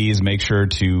enjoy these, make sure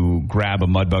to grab a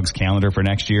Mudbugs calendar for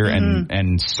next year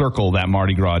and circle that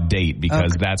Mardi Gras date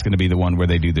because that's going to be the one where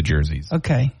they do the jerseys.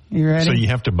 Okay. You ready? So you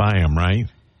have to buy them, right?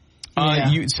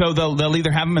 So they'll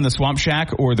either have them in the Swamp Shack,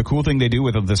 or the cool thing they do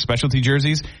with the specialty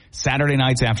jerseys, Saturday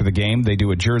nights after the game, they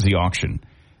do a jersey auction,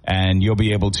 and you'll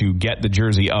be able to get the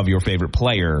jersey of your favorite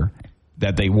player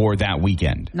that they wore that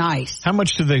weekend. Nice. How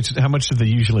much do they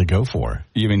usually go for?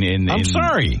 You mean in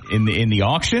the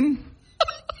auction?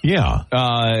 Yeah.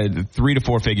 3 to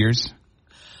 4 figures.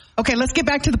 Okay, let's get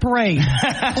back to the parade,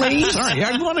 please. Sorry,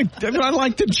 I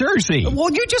like the jersey.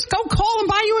 Well, you just go call and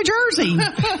buy you a jersey.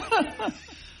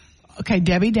 Okay,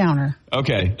 Debbie Downer.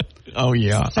 Okay. Oh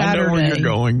yeah, Saturday. I know where you're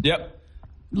going. Yep.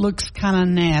 Looks kind of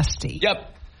nasty. Yep.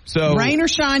 So rain or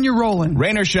shine, you're rolling.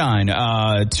 Rain or shine.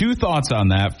 2 thoughts on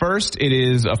that. First, it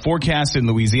is a forecast in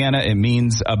Louisiana. It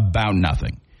means about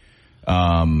nothing.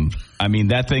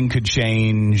 That thing could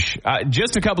change.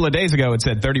 Just a couple of days ago, it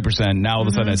said 30%. Now all of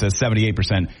a sudden it says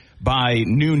 78%. By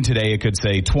noon today, it could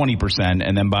say 20%.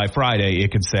 And then by Friday,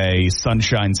 it could say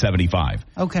sunshine 75.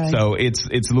 Okay. So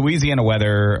it's Louisiana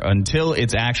weather. Until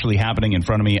it's actually happening in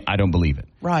front of me, I don't believe it.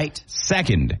 Right.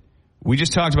 Second, we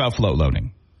just talked about float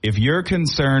loading. If you're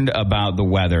concerned about the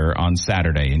weather on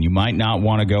Saturday and you might not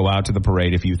want to go out to the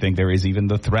parade if you think there is even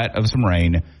the threat of some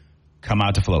rain, come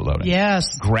out to float loading.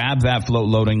 Yes. Grab that float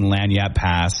loading lanyap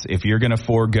pass. If you're going to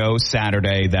forego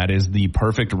Saturday, that is the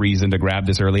perfect reason to grab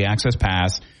this early access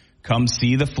pass. Come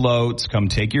see the floats. Come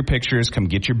take your pictures. Come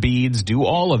get your beads. Do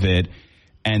all of it.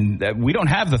 And we don't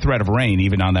have the threat of rain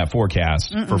even on that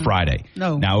forecast for Friday.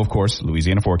 No. Now, of course,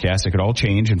 Louisiana forecast, it could all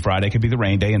change, and Friday could be the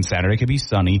rain day, and Saturday could be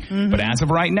sunny. But as of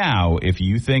right now, if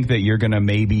you think that you're going to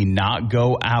maybe not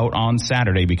go out on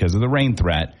Saturday because of the rain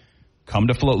threat, come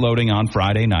to float loading on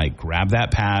Friday night, grab that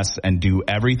pass, and do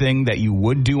everything that you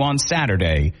would do on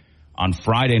Saturday on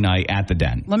Friday night at the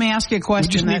Den. Let me ask you a question.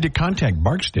 We just need to contact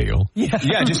Barksdale. Yeah,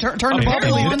 just turn the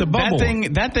bubble on. The bubble.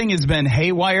 That thing has been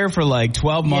haywire for like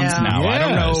 12 months now. Yes. I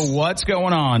don't know what's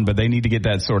going on, but they need to get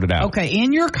that sorted out. Okay,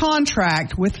 in your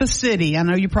contract with the city, I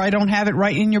know you probably don't have it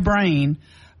right in your brain,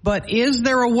 but is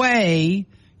there a way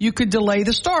you could delay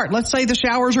the start? Let's say the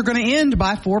showers are going to end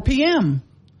by 4 p.m.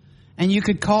 And you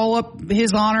could call up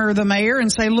His Honor the mayor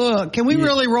and say, look, can we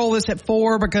really roll this at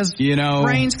 4 because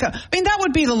rain's coming? I mean, that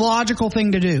would be the logical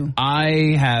thing to do.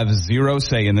 I have zero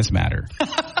say in this matter.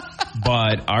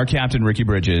 But our captain, Ricky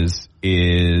Bridges,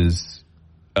 is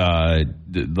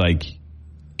like,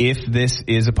 if this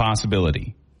is a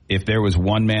possibility, if there was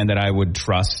one man that I would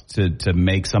trust to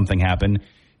make something happen,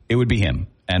 it would be him.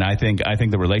 And I think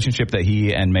the relationship that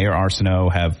he and Mayor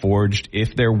Arsenault have forged,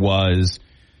 if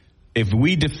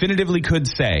we definitively could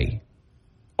say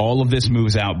all of this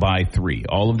moves out by 3,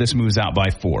 all of this moves out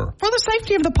by 4. For the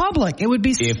safety of the public, it would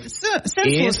be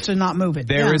senseless to not move it.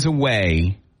 There is a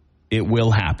way it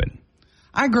will happen.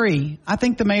 I agree. I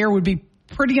think the mayor would be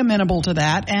pretty amenable to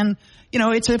that. And,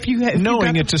 it's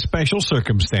knowing it's a special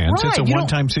circumstance. Right, it's a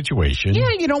one-time situation.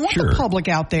 Yeah, you don't want the public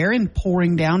out there and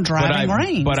pouring down driving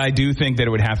rain. But I do think that it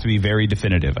would have to be very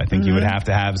definitive. I think you would have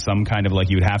to have some kind of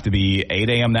you would have to be 8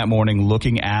 a.m. that morning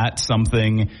looking at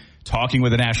something, talking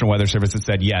with the National Weather Service that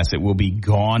said, yes, it will be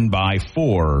gone by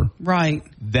 4. Right.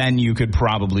 Then you could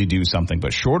probably do something.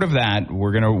 But short of that,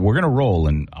 we're gonna roll,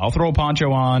 and I'll throw a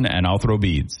poncho on and I'll throw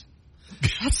beads.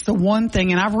 That's the one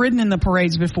thing, and I've ridden in the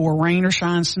parades before, rain or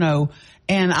shine, snow,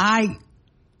 and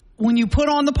when you put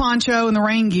on the poncho and the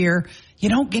rain gear, you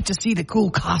don't get to see the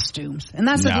cool costumes, and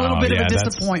that's a little bit of a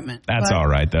disappointment. That's all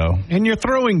right, though. And your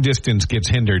throwing distance gets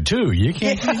hindered, too. You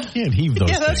can't heave those things.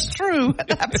 Yeah, that's true.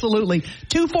 Absolutely.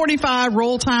 2:45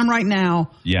 roll time right now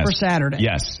for Saturday.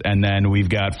 Yes, and then we've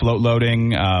got float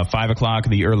loading, 5 o'clock,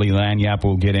 the early lanyap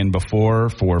will get in before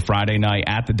for Friday night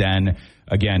at the Den.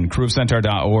 Again,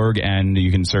 crewofcentaur.org, and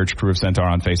you can search Crew of Centaur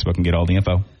on Facebook and get all the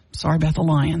info. Sorry about the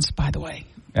Lions, by the way.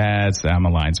 I'm a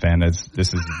Lions fan.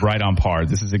 This is right on par.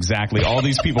 This is exactly all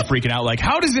these people freaking out like,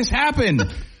 how does this happen?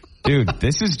 Dude,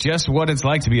 this is just what it's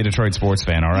like to be a Detroit sports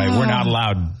fan, all right? We're not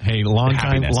allowed. Hey,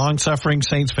 long-suffering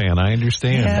Saints fan. I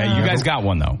understand. Yeah. Hey, you guys got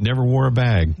one, though. Never wore a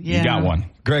bag. Yeah. You got one.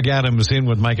 Greg Adams in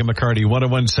with Mike and McCarty,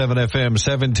 101.7 FM,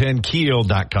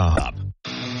 710KEEL.com.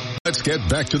 Let's get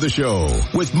back to the show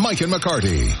with Mike and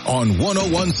McCarty on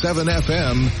 101.7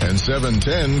 FM and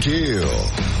 710 KEEL.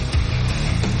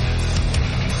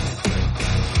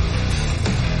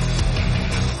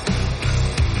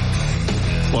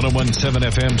 .101.7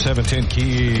 FM, 710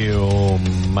 KEEL,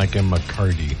 Mike and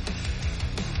McCarty.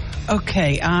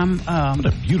 Okay, what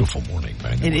a beautiful morning,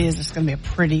 man. It is. It's going to be a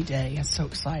pretty day. It's so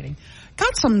exciting.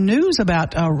 Got some news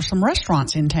about some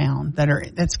restaurants in town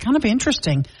that's kind of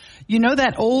interesting. You know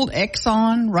that old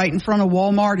Exxon right in front of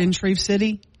Walmart in Shreve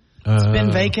City? It's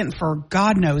been vacant for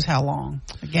God knows how long.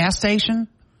 A gas station?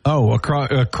 Oh,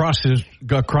 across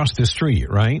the street,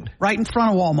 right? Right in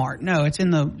front of Walmart. No, it's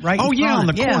in the right. Oh, yeah, on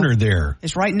the corner there.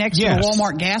 It's right next to the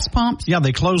Walmart gas pumps. Yeah,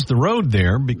 they closed the road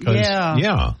there because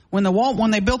when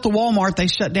they built the Walmart, they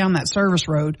shut down that service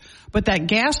road. But that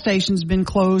gas station's been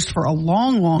closed for a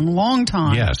long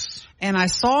time. Yes. And I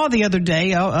saw the other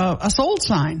day a sold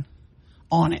sign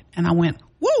on it, and I went,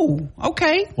 whoa,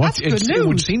 okay, that's good news. It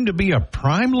would seem to be a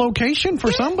prime location for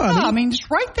somebody. I mean,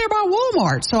 it's right there by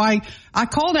Walmart. So I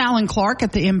called Alan Clark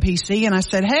at the MPC, and I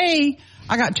said, hey,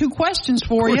 I got 2 questions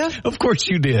for you. Of course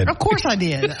you did. Of course I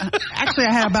did. Actually,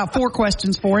 I had about 4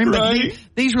 questions for him, but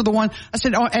these were the ones. I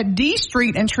said, at D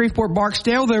Street in Shreveport,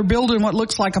 Barksdale, they're building what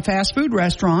looks like a fast food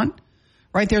restaurant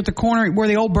right there at the corner where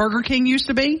the old Burger King used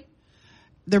to be.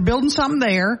 They're building something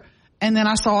there. And then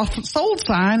I saw a sold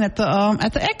sign at the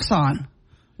Exxon.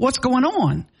 What's going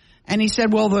on? And he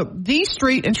said, well, the D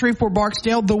Street in Shreveport,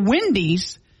 Barksdale, the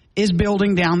Wendy's is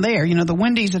building down there. You know, the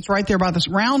Wendy's that's right there by this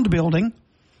round building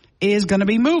is going to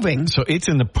be moving. So it's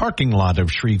in the parking lot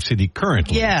of Shreve City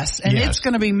currently. Yes, and it's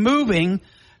going to be moving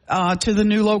to the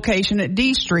new location at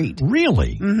D Street.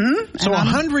 Really? Mm-hmm. So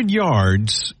 100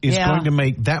 yards is going to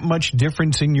make that much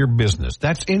difference in your business.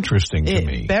 That's interesting to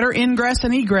me. Better ingress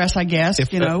and egress, I guess,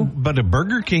 But a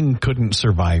Burger King couldn't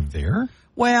survive there.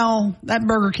 Well, that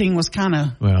Burger King was kind of,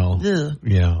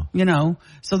 yeah. You know,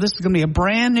 so this is going to be a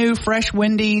brand new, fresh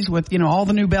Wendy's with, all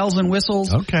the new bells and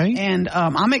whistles. Okay. And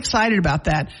I'm excited about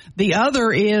that. The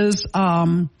other is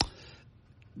the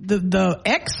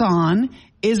Exxon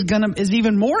is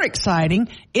even more exciting.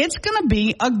 It's going to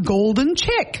be a golden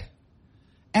chick.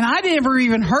 And I never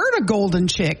even heard of golden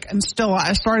chick, and still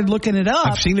I started looking it up.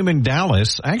 I've seen them in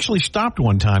Dallas. I actually stopped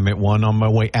one time at one on my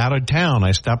way out of town.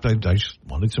 I stopped. I just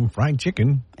wanted some fried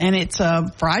chicken. And it's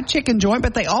a fried chicken joint,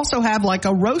 but they also have like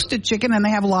a roasted chicken, and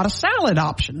they have a lot of salad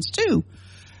options too.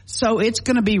 So it's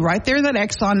going to be right there in that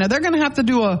Exxon. Now they're going to have to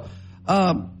do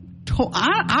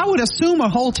I would assume a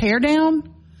whole teardown.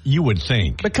 You would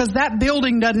think. Because that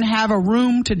building doesn't have a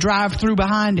room to drive through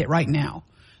behind it right now.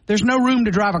 There's no room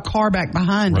to drive a car back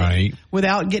behind it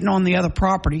without getting on the other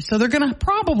property. So they're going to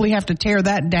probably have to tear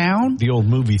that down. The old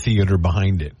movie theater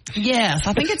behind it. Yes.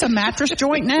 I think it's a mattress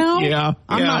joint now. Yeah.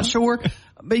 I'm not sure.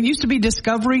 But it used to be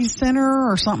Discovery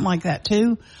Center or something like that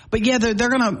too. But yeah, they're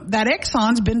going to, that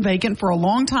Exxon's been vacant for a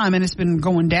long time and it's been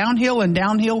going downhill and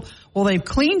downhill. Well, they've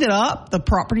cleaned it up. The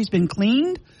property's been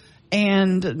cleaned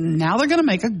and now they're going to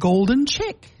make a golden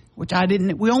chick, which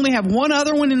we only have one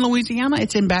other one in Louisiana.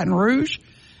 It's in Baton Rouge.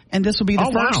 And this will be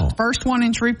the first one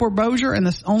in Shreveport, Bossier, and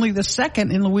only the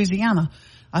second in Louisiana.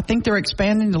 I think they're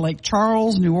expanding to Lake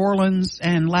Charles, New Orleans,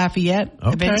 and Lafayette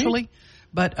eventually.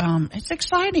 But it's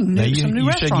exciting. Some new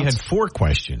restaurants. You said you had 4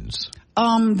 questions.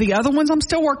 The other ones I'm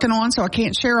still working on, so I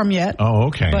can't share them yet. Oh,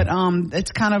 okay. But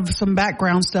it's kind of some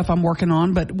background stuff I'm working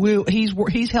on. But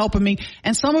he's helping me,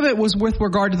 and some of it was with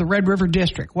regard to the Red River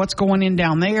District. What's going in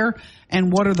down there,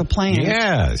 and what are the plans?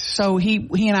 Yes. So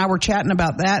he and I were chatting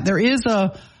about that. There is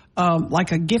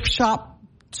like a gift shop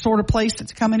sort of place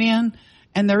that's coming in.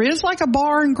 And there is like a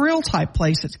bar and grill type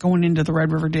place that's going into the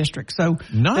Red River District. So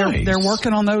nice. They're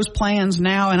working on those plans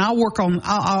now, and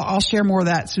I'll share more of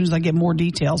that as soon as I get more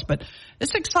details. But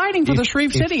it's exciting for the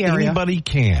Shreve City area. Anybody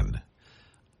can.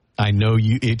 I know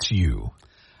it's you.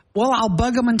 Well, I'll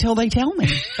bug them until they tell me.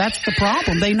 That's the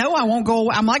problem. They know I won't go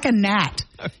away. I'm like a gnat.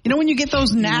 You know when you get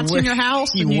those gnats in your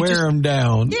house? You wear them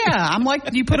down. Yeah, I'm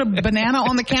like, you put a banana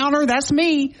on the counter, that's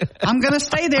me. I'm going to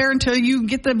stay there until you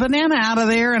get the banana out of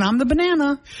there, and I'm the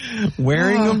banana.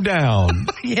 Wearing them down.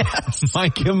 Yes.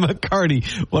 Mike and McCarty,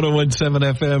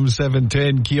 101.7 FM,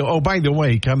 710 KEEL. Oh, by the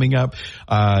way, coming up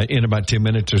in about 10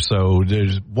 minutes or so,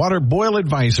 there's water boil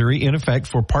advisory in effect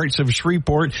for parts of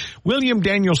Shreveport. William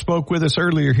Daniel spoke with us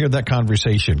earlier. Hear that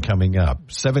conversation coming up,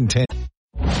 710.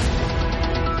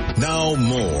 Now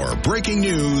more breaking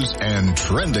news and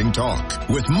trending talk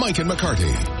with Mike and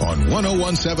McCarty on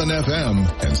 101.7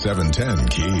 FM and 710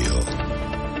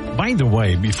 KEEL. By the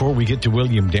way, before we get to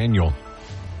William Daniel,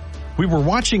 we were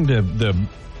watching the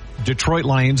Detroit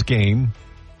Lions game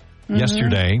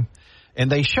yesterday,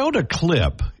 and they showed a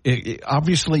clip.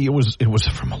 Obviously, it was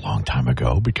from a long time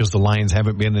ago because the Lions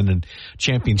haven't been in a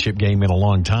championship game in a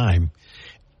long time.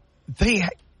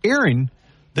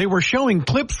 They were showing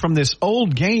clips from this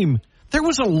old game. There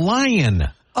was a lion.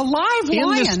 A live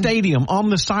lion? In the stadium on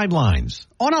the sidelines.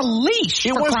 On a leash,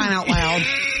 for crying out loud.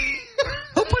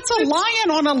 Who puts a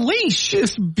lion on a leash?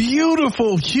 This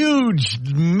beautiful, huge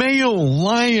male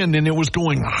lion, and it was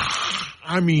going...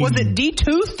 I mean... Was it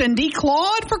de-toothed and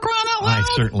de-clawed, for crying out loud? I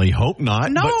certainly hope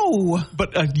not. No.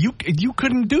 But you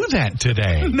couldn't do that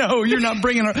today. No, you're not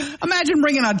imagine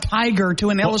bringing a tiger to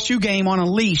an LSU game on a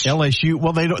leash. LSU,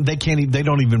 well, they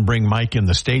don't even bring Mike in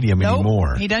the stadium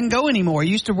anymore. He doesn't go anymore. He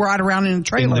used to ride around in a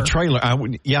trailer. In the trailer. I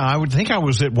would think I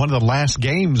was at one of the last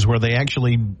games where they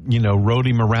actually, rode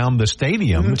him around the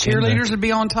stadium. Cheerleaders would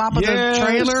be on top of the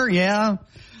trailer. Yeah.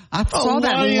 I saw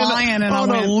that lion and on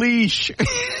a leash.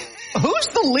 Who's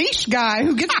the leash guy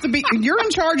who gets to be? You're in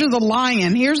charge of the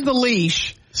lion. Here's the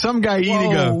leash. Some guy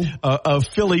eating a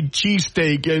Philly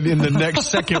cheesesteak in the next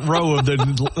second row of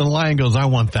the lion goes, I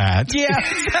want that. Yeah,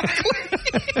 exactly.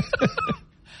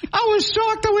 I was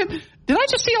shocked. I went, did I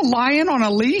just see a lion on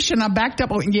a leash? And I backed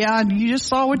up. Yeah, you just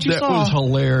saw what you saw. That was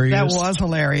hilarious. That was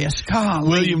hilarious. Golly.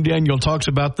 William Daniel talks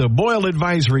about the boil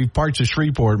advisory, parts of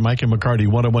Shreveport. Mike and McCarty,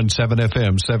 101.7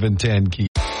 FM, 710 KEEL.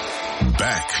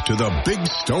 Back to the big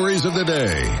stories of the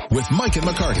day with Mike and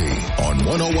McCarty on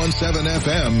 101.7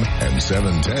 FM and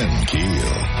 710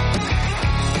 KEEL.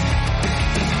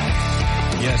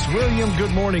 Yes, William, good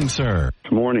morning, sir.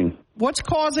 Good morning. What's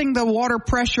causing the water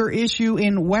pressure issue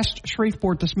in West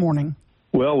Shreveport this morning?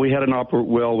 Well, we had an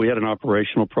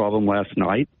operational problem last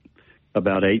night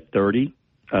about 8:30.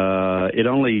 It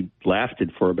only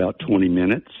lasted for about 20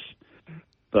 minutes.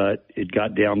 But it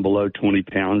got down below 20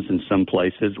 pounds in some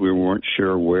places. We weren't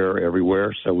sure where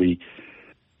everywhere, so we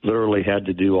literally had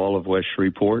to do all of West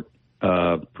Shreveport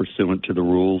pursuant to the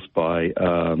rules by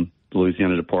the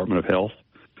Louisiana Department of Health.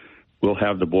 We'll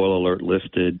have the boil alert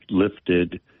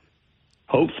lifted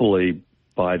hopefully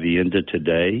by the end of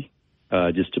today.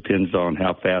 Just depends on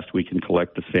how fast we can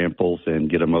collect the samples and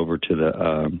get them over to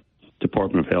the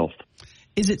Department of Health.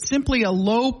 Is it simply a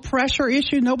low pressure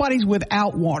issue? Nobody's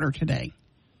without water today.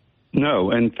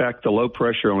 No, in fact, the low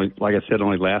pressure only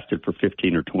lasted for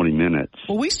 15 or 20 minutes.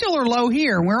 Well, we still are low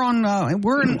here. We're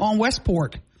on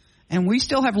Westport, and we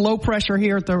still have low pressure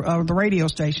here at the radio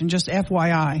station. Just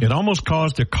FYI. It almost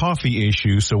caused a coffee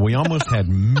issue, so we almost had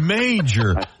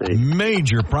major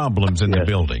problems in the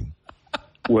building.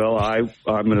 Well, I'm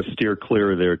going to steer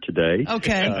clear of there today.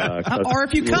 Okay. Or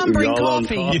if you come, bring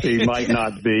coffee. Coffee might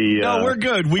not be. No, we're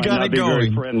good. We got it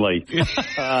going. Very friendly.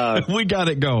 We got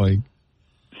it going.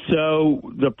 So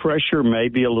the pressure may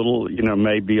be a little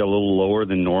lower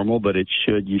than normal, but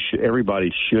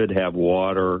everybody should have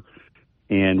water,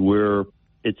 and we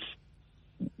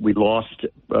lost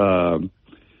the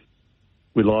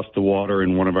water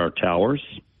in one of our towers,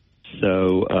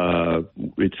 so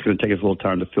it's going to take us a little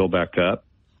time to fill back up.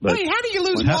 But wait, how do you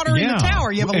lose water in the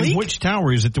tower? You have a leak? And which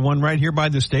tower? Is it the one right here by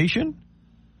the station?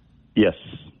 Yes.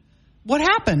 What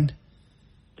happened?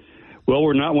 Well,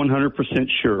 we're not 100%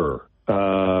 sure.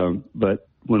 But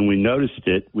when we noticed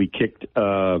it, we kicked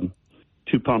 2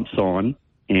 pumps on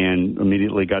and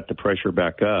immediately got the pressure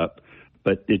back up.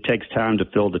 But it takes time to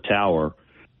fill the tower,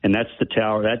 and that's the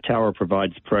tower. That tower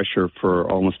provides pressure for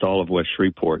almost all of West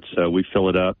Shreveport. So we fill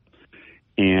it up,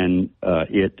 and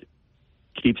it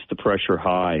keeps the pressure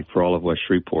high for all of West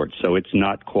Shreveport. So it's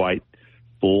not quite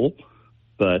full,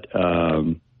 but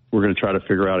we're going to try to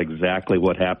figure out exactly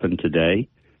what happened today.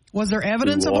 Was there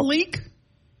evidence of a leak?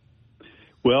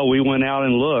 Well, we went out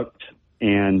and looked,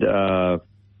 and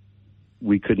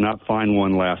we could not find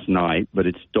one last night, but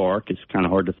it's dark. It's kind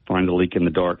of hard to find a leak in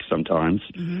the dark sometimes.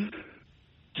 Mm-hmm.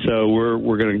 So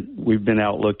we've been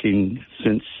out looking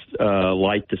since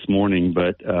light this morning,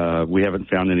 but we haven't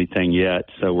found anything yet.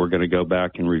 So we're going to go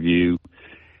back and review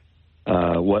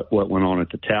what went on at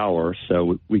the tower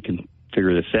so we can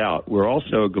figure this out. We're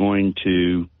also going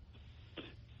to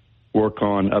work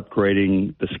on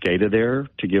upgrading the SCADA there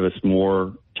to give us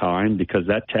more time, because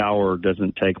that tower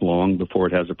doesn't take long before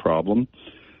it has a problem.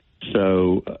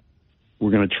 So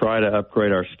we're going to try to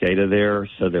upgrade our SCADA there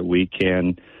so that we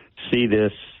can see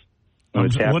this. I'm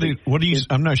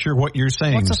not sure what you're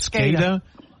saying. What's a SCADA?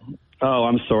 Oh,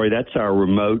 I'm sorry. That's our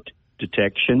remote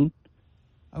detection.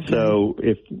 Okay. So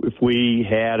if we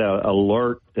had an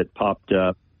alert that popped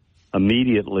up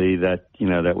immediately that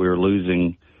we were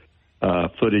losing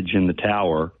footage in the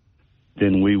tower,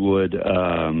 then we would,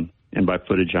 and by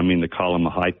footage I mean the column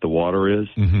of height the water is,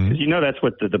 because that's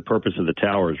what the purpose of the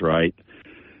towers, right?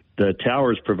 The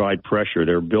towers provide pressure.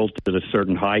 They're built at a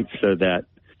certain height so that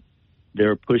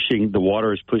the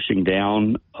water is pushing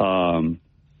down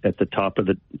at the top of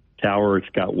the tower. It's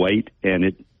got weight, and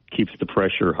it keeps the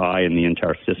pressure high in the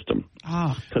entire system.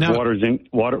 Because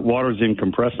water's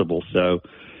incompressible, so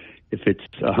if it's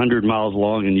 100 miles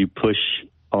long and you push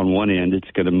on one end,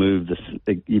 it's going to move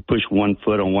you push 1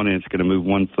 foot on one end, it's going to move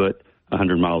 1 foot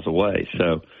 100 miles away.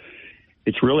 So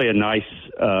it's really a nice,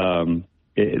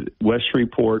 West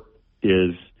Shreveport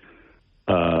is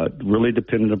really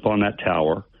dependent upon that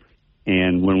tower.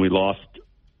 And when we lost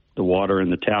the water in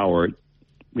the tower,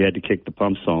 we had to kick the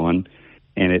pumps on,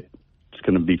 and it's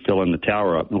going to be filling the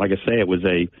tower up. And like I say, it was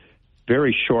a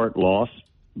very short loss,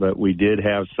 but we did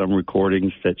have some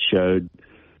recordings that showed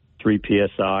 3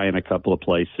 PSI in a couple of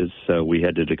places, so we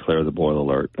had to declare the boil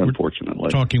alert, unfortunately. We're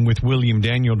talking with William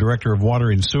Daniel, Director of Water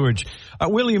and Sewage.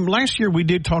 William, last year we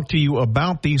did talk to you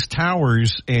about these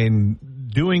towers and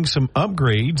doing some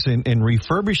upgrades and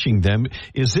refurbishing them.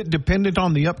 Is it dependent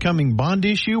on the upcoming bond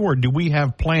issue, or do we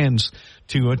have plans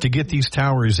to get these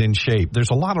towers in shape? There's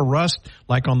a lot of rust,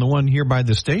 like on the one here by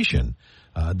the station.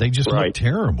 They just look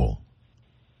terrible.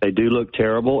 They do look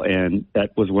terrible, and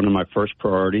that was one of my first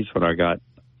priorities when I got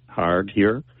hired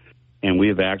here, and we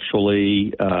have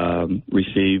actually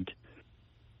received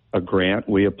a grant.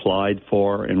 We applied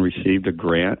for and received a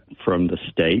grant from the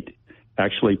state,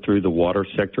 actually through the Water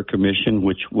Sector Commission,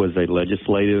 which was a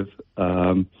legislative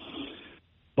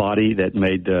body that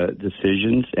made the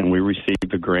decisions, and we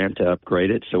received a grant to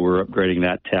upgrade it. So we're upgrading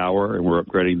that tower, and we're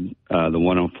upgrading the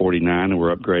one on 49, and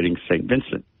we're upgrading St.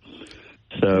 Vincent.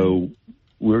 So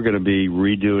we're going to be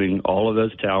redoing all of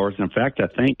those towers. In fact, I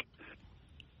think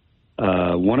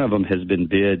one of them has been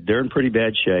bid. They're in pretty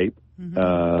bad shape,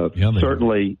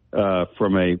 certainly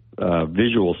from a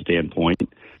visual standpoint.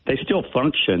 They still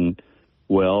function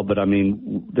well, but, I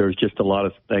mean, there's just a lot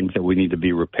of things that we need to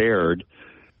be repaired.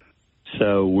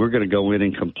 So we're going to go in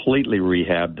and completely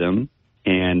rehab them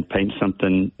and paint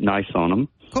something nice on them.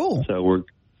 Cool. So we're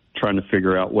trying to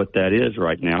figure out what that is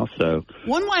right now. So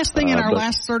one last thing in our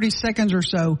last 30 seconds or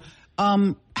so.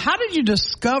 How did you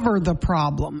discover the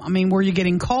problem? I mean, were you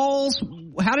getting calls?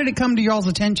 How did it come to y'all's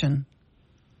attention?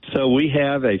 So we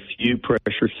have a few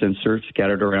pressure sensors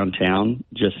scattered around town,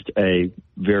 just a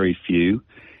very few,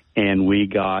 and we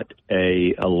got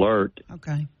a alert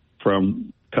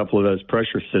from a couple of those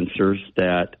pressure sensors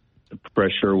that the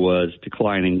pressure was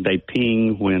declining. They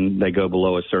ping when they go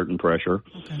below a certain pressure,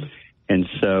 and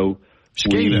so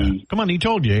SCADA. Come on, he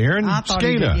told you, Aaron.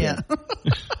 SCADA.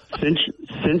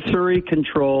 Sensory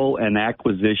control and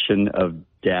acquisition of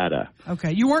data.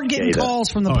 Okay, you weren't getting calls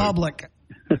from the public.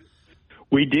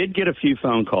 We did get a few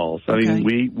phone calls. I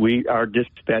mean, our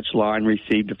dispatch line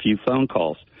received a few phone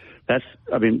calls.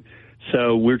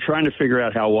 So we're trying to figure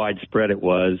out how widespread it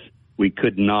was. We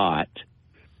could not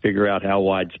figure out how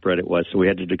widespread it was, so we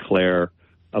had to declare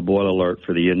a boil alert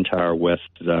for the entire west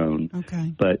zone.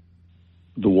 Okay. But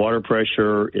the water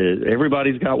pressure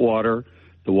everybody's got water.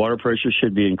 The water pressure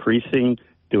should be increasing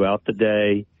throughout the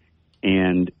day,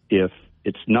 and if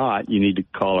it's not, you need to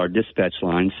call our dispatch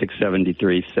line,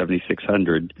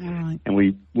 673-7600, and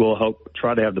we will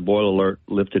try to have the boil alert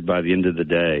lifted by the end of the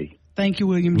day. Thank you,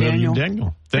 William Daniel.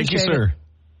 Thank you, sir.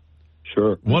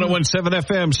 Sure. 101.7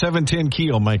 FM, 710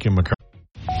 KEEL, Mike and McCarty.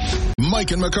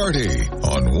 Mike and McCarty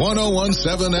on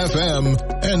 101.7 FM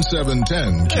and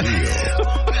 710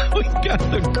 KEEL. We've got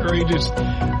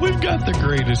the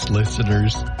greatest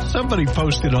listeners. Somebody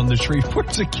posted on the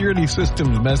Shreveport Security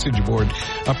Systems message board.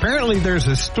 Apparently there's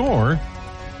a store.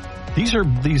 These are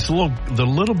the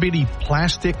little bitty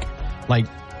plastic,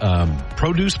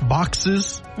 produce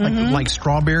boxes, like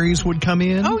strawberries would come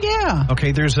in. Oh, yeah.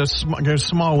 Okay, there's a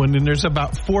small one, and there's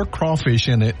about 4 crawfish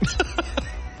in it.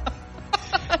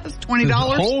 That's $20?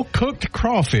 Whole cooked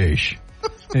crawfish.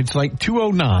 It's like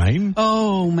 $2.09.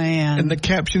 Oh, man. And the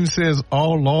caption says,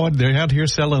 "Oh, Lord, they're out here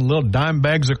selling little dime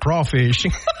bags of crawfish."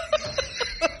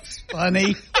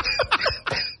 Funny.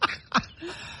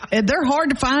 And they're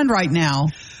hard to find right now.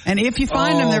 And if you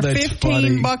find them, they're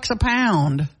 $15 a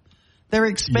pound. They're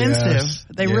expensive. Yes,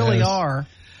 they really are.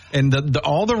 And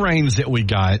all the rains that we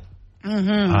got,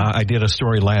 I did a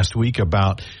story last week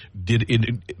about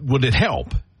would it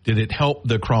help? Did it help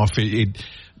the crawfish?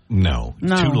 No,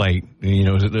 too late.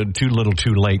 Too little,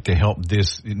 too late to help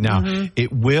this. Now,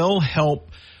 it will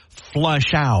help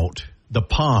flush out the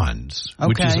ponds,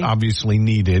 which is obviously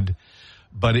needed,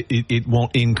 but it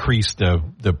won't increase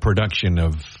the production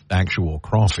of actual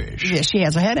crawfish. Yeah, she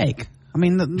has a headache. I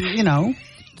mean,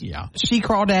 Yeah. She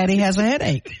crawdaddy has a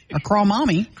headache. A crawl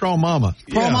mommy. Crawl mama.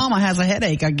 Crawl mama has a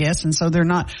headache, I guess, and so they're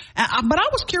not. But I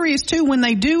was curious, too, when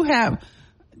they do have.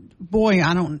 Boy,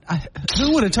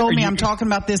 who would have told me I'm talking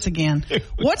about this again?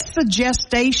 What's the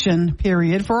gestation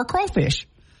period for a crawfish?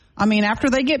 I mean,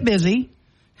 after they get busy,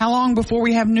 how long before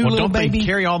we have little baby? Don't they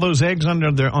carry all those eggs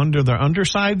under their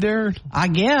underside there? I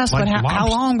guess, but how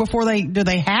long before do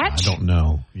they hatch? I don't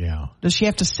know. Yeah. Does she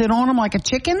have to sit on them like a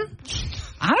chicken?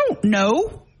 I don't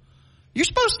know. You're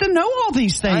supposed to know all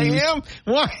these things. I am?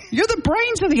 Why? You're the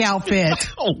brains of the outfit.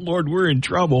 Oh, Lord, we're in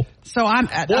trouble. So I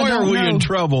don't are we know. in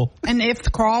trouble? And if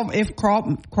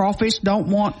crawfish don't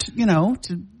want,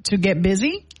 to get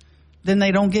busy, then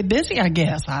they don't get busy, I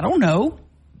guess. I don't know.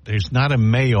 There's not a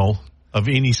male of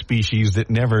any species that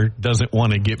never doesn't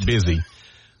want to get busy.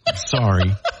 I'm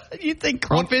sorry. You think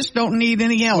crawfish don't need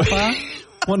any help, huh?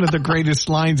 One of the greatest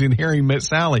lines in Harry Met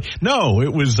Sally. No,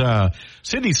 it was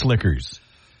City Slickers.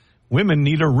 Women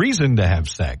need a reason to have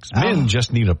sex. Men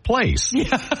just need a place. Yeah.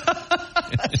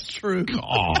 That's true.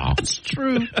 It's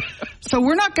true. So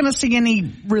we're not going to see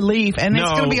any relief, and it's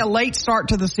going to be a late start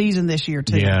to the season this year,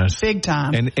 too. Yes. Big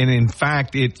time. And in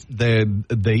fact, they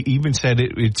even said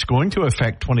it's going to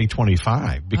affect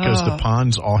 2025 because the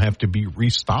ponds all have to be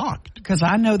restocked. Because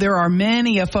I know there are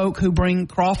many folk who bring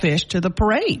crawfish to the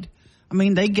parade. I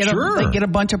mean, they get a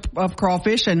bunch of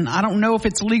crawfish, and I don't know if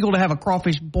it's legal to have a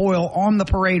crawfish boil on the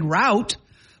parade route,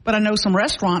 but I know some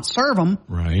restaurants serve them,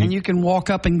 right? And you can walk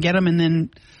up and get them, and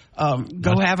then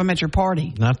go have them at your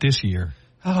party. Not this year.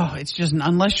 Oh, it's just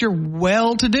unless you're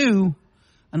well-to-do,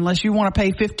 unless you want to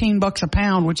pay $15 a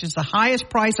pound, which is the highest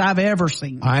price I've ever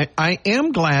seen. I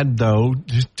am glad, though,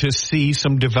 to see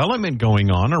some development going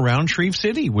on around Shreve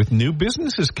City with new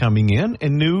businesses coming in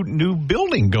and new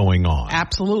building going on.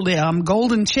 Absolutely.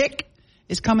 Golden Chick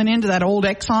is coming into that old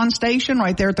Exxon station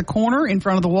right there at the corner in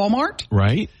front of the Walmart.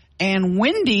 Right. And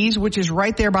Wendy's, which is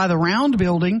right there by the Round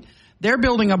building, they're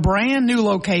building a brand new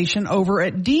location over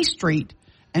at D Street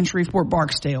and Shreveport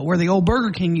Barksdale, where the old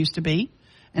Burger King used to be.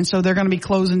 And so they're going to be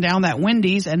closing down that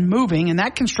Wendy's and moving, and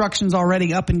that construction's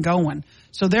already up and going.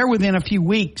 So they're within a few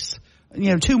weeks,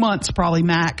 2 months probably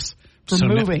max for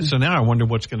moving. So now I wonder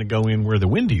what's going to go in where the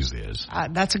Wendy's is.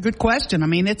 That's a good question. I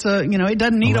mean, it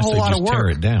doesn't need a whole lot of work. Tear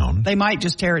it down. They might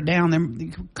just tear it down. There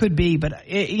could be, but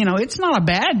it's not a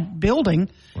bad building.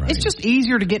 It's just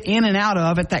easier to get in and out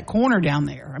of at that corner down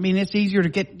there. I mean, it's easier to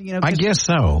get, I guess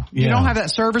so. Yeah. You don't have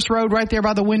that service road right there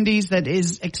by the Wendy's that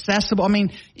is accessible. I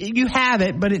mean, you have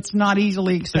it, but it's not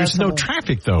easily accessible. There's no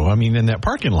traffic though. I mean, in that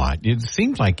parking lot, it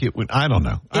seems like it would, I don't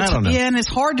know. Yeah, and it's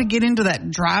hard to get into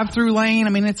that drive-through lane. I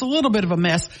mean, it's a little bit of a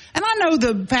mess. And I know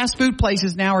the fast food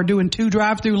places now are doing 2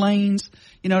 drive-through lanes,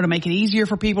 to make it easier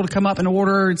for people to come up and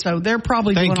order. And so they're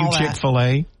probably doing all that. Thank you,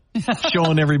 Chick-fil-A.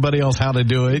 Showing everybody else how to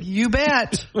do it. You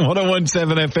bet. 101.7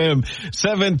 FM,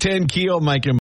 710 KEEL, Mike and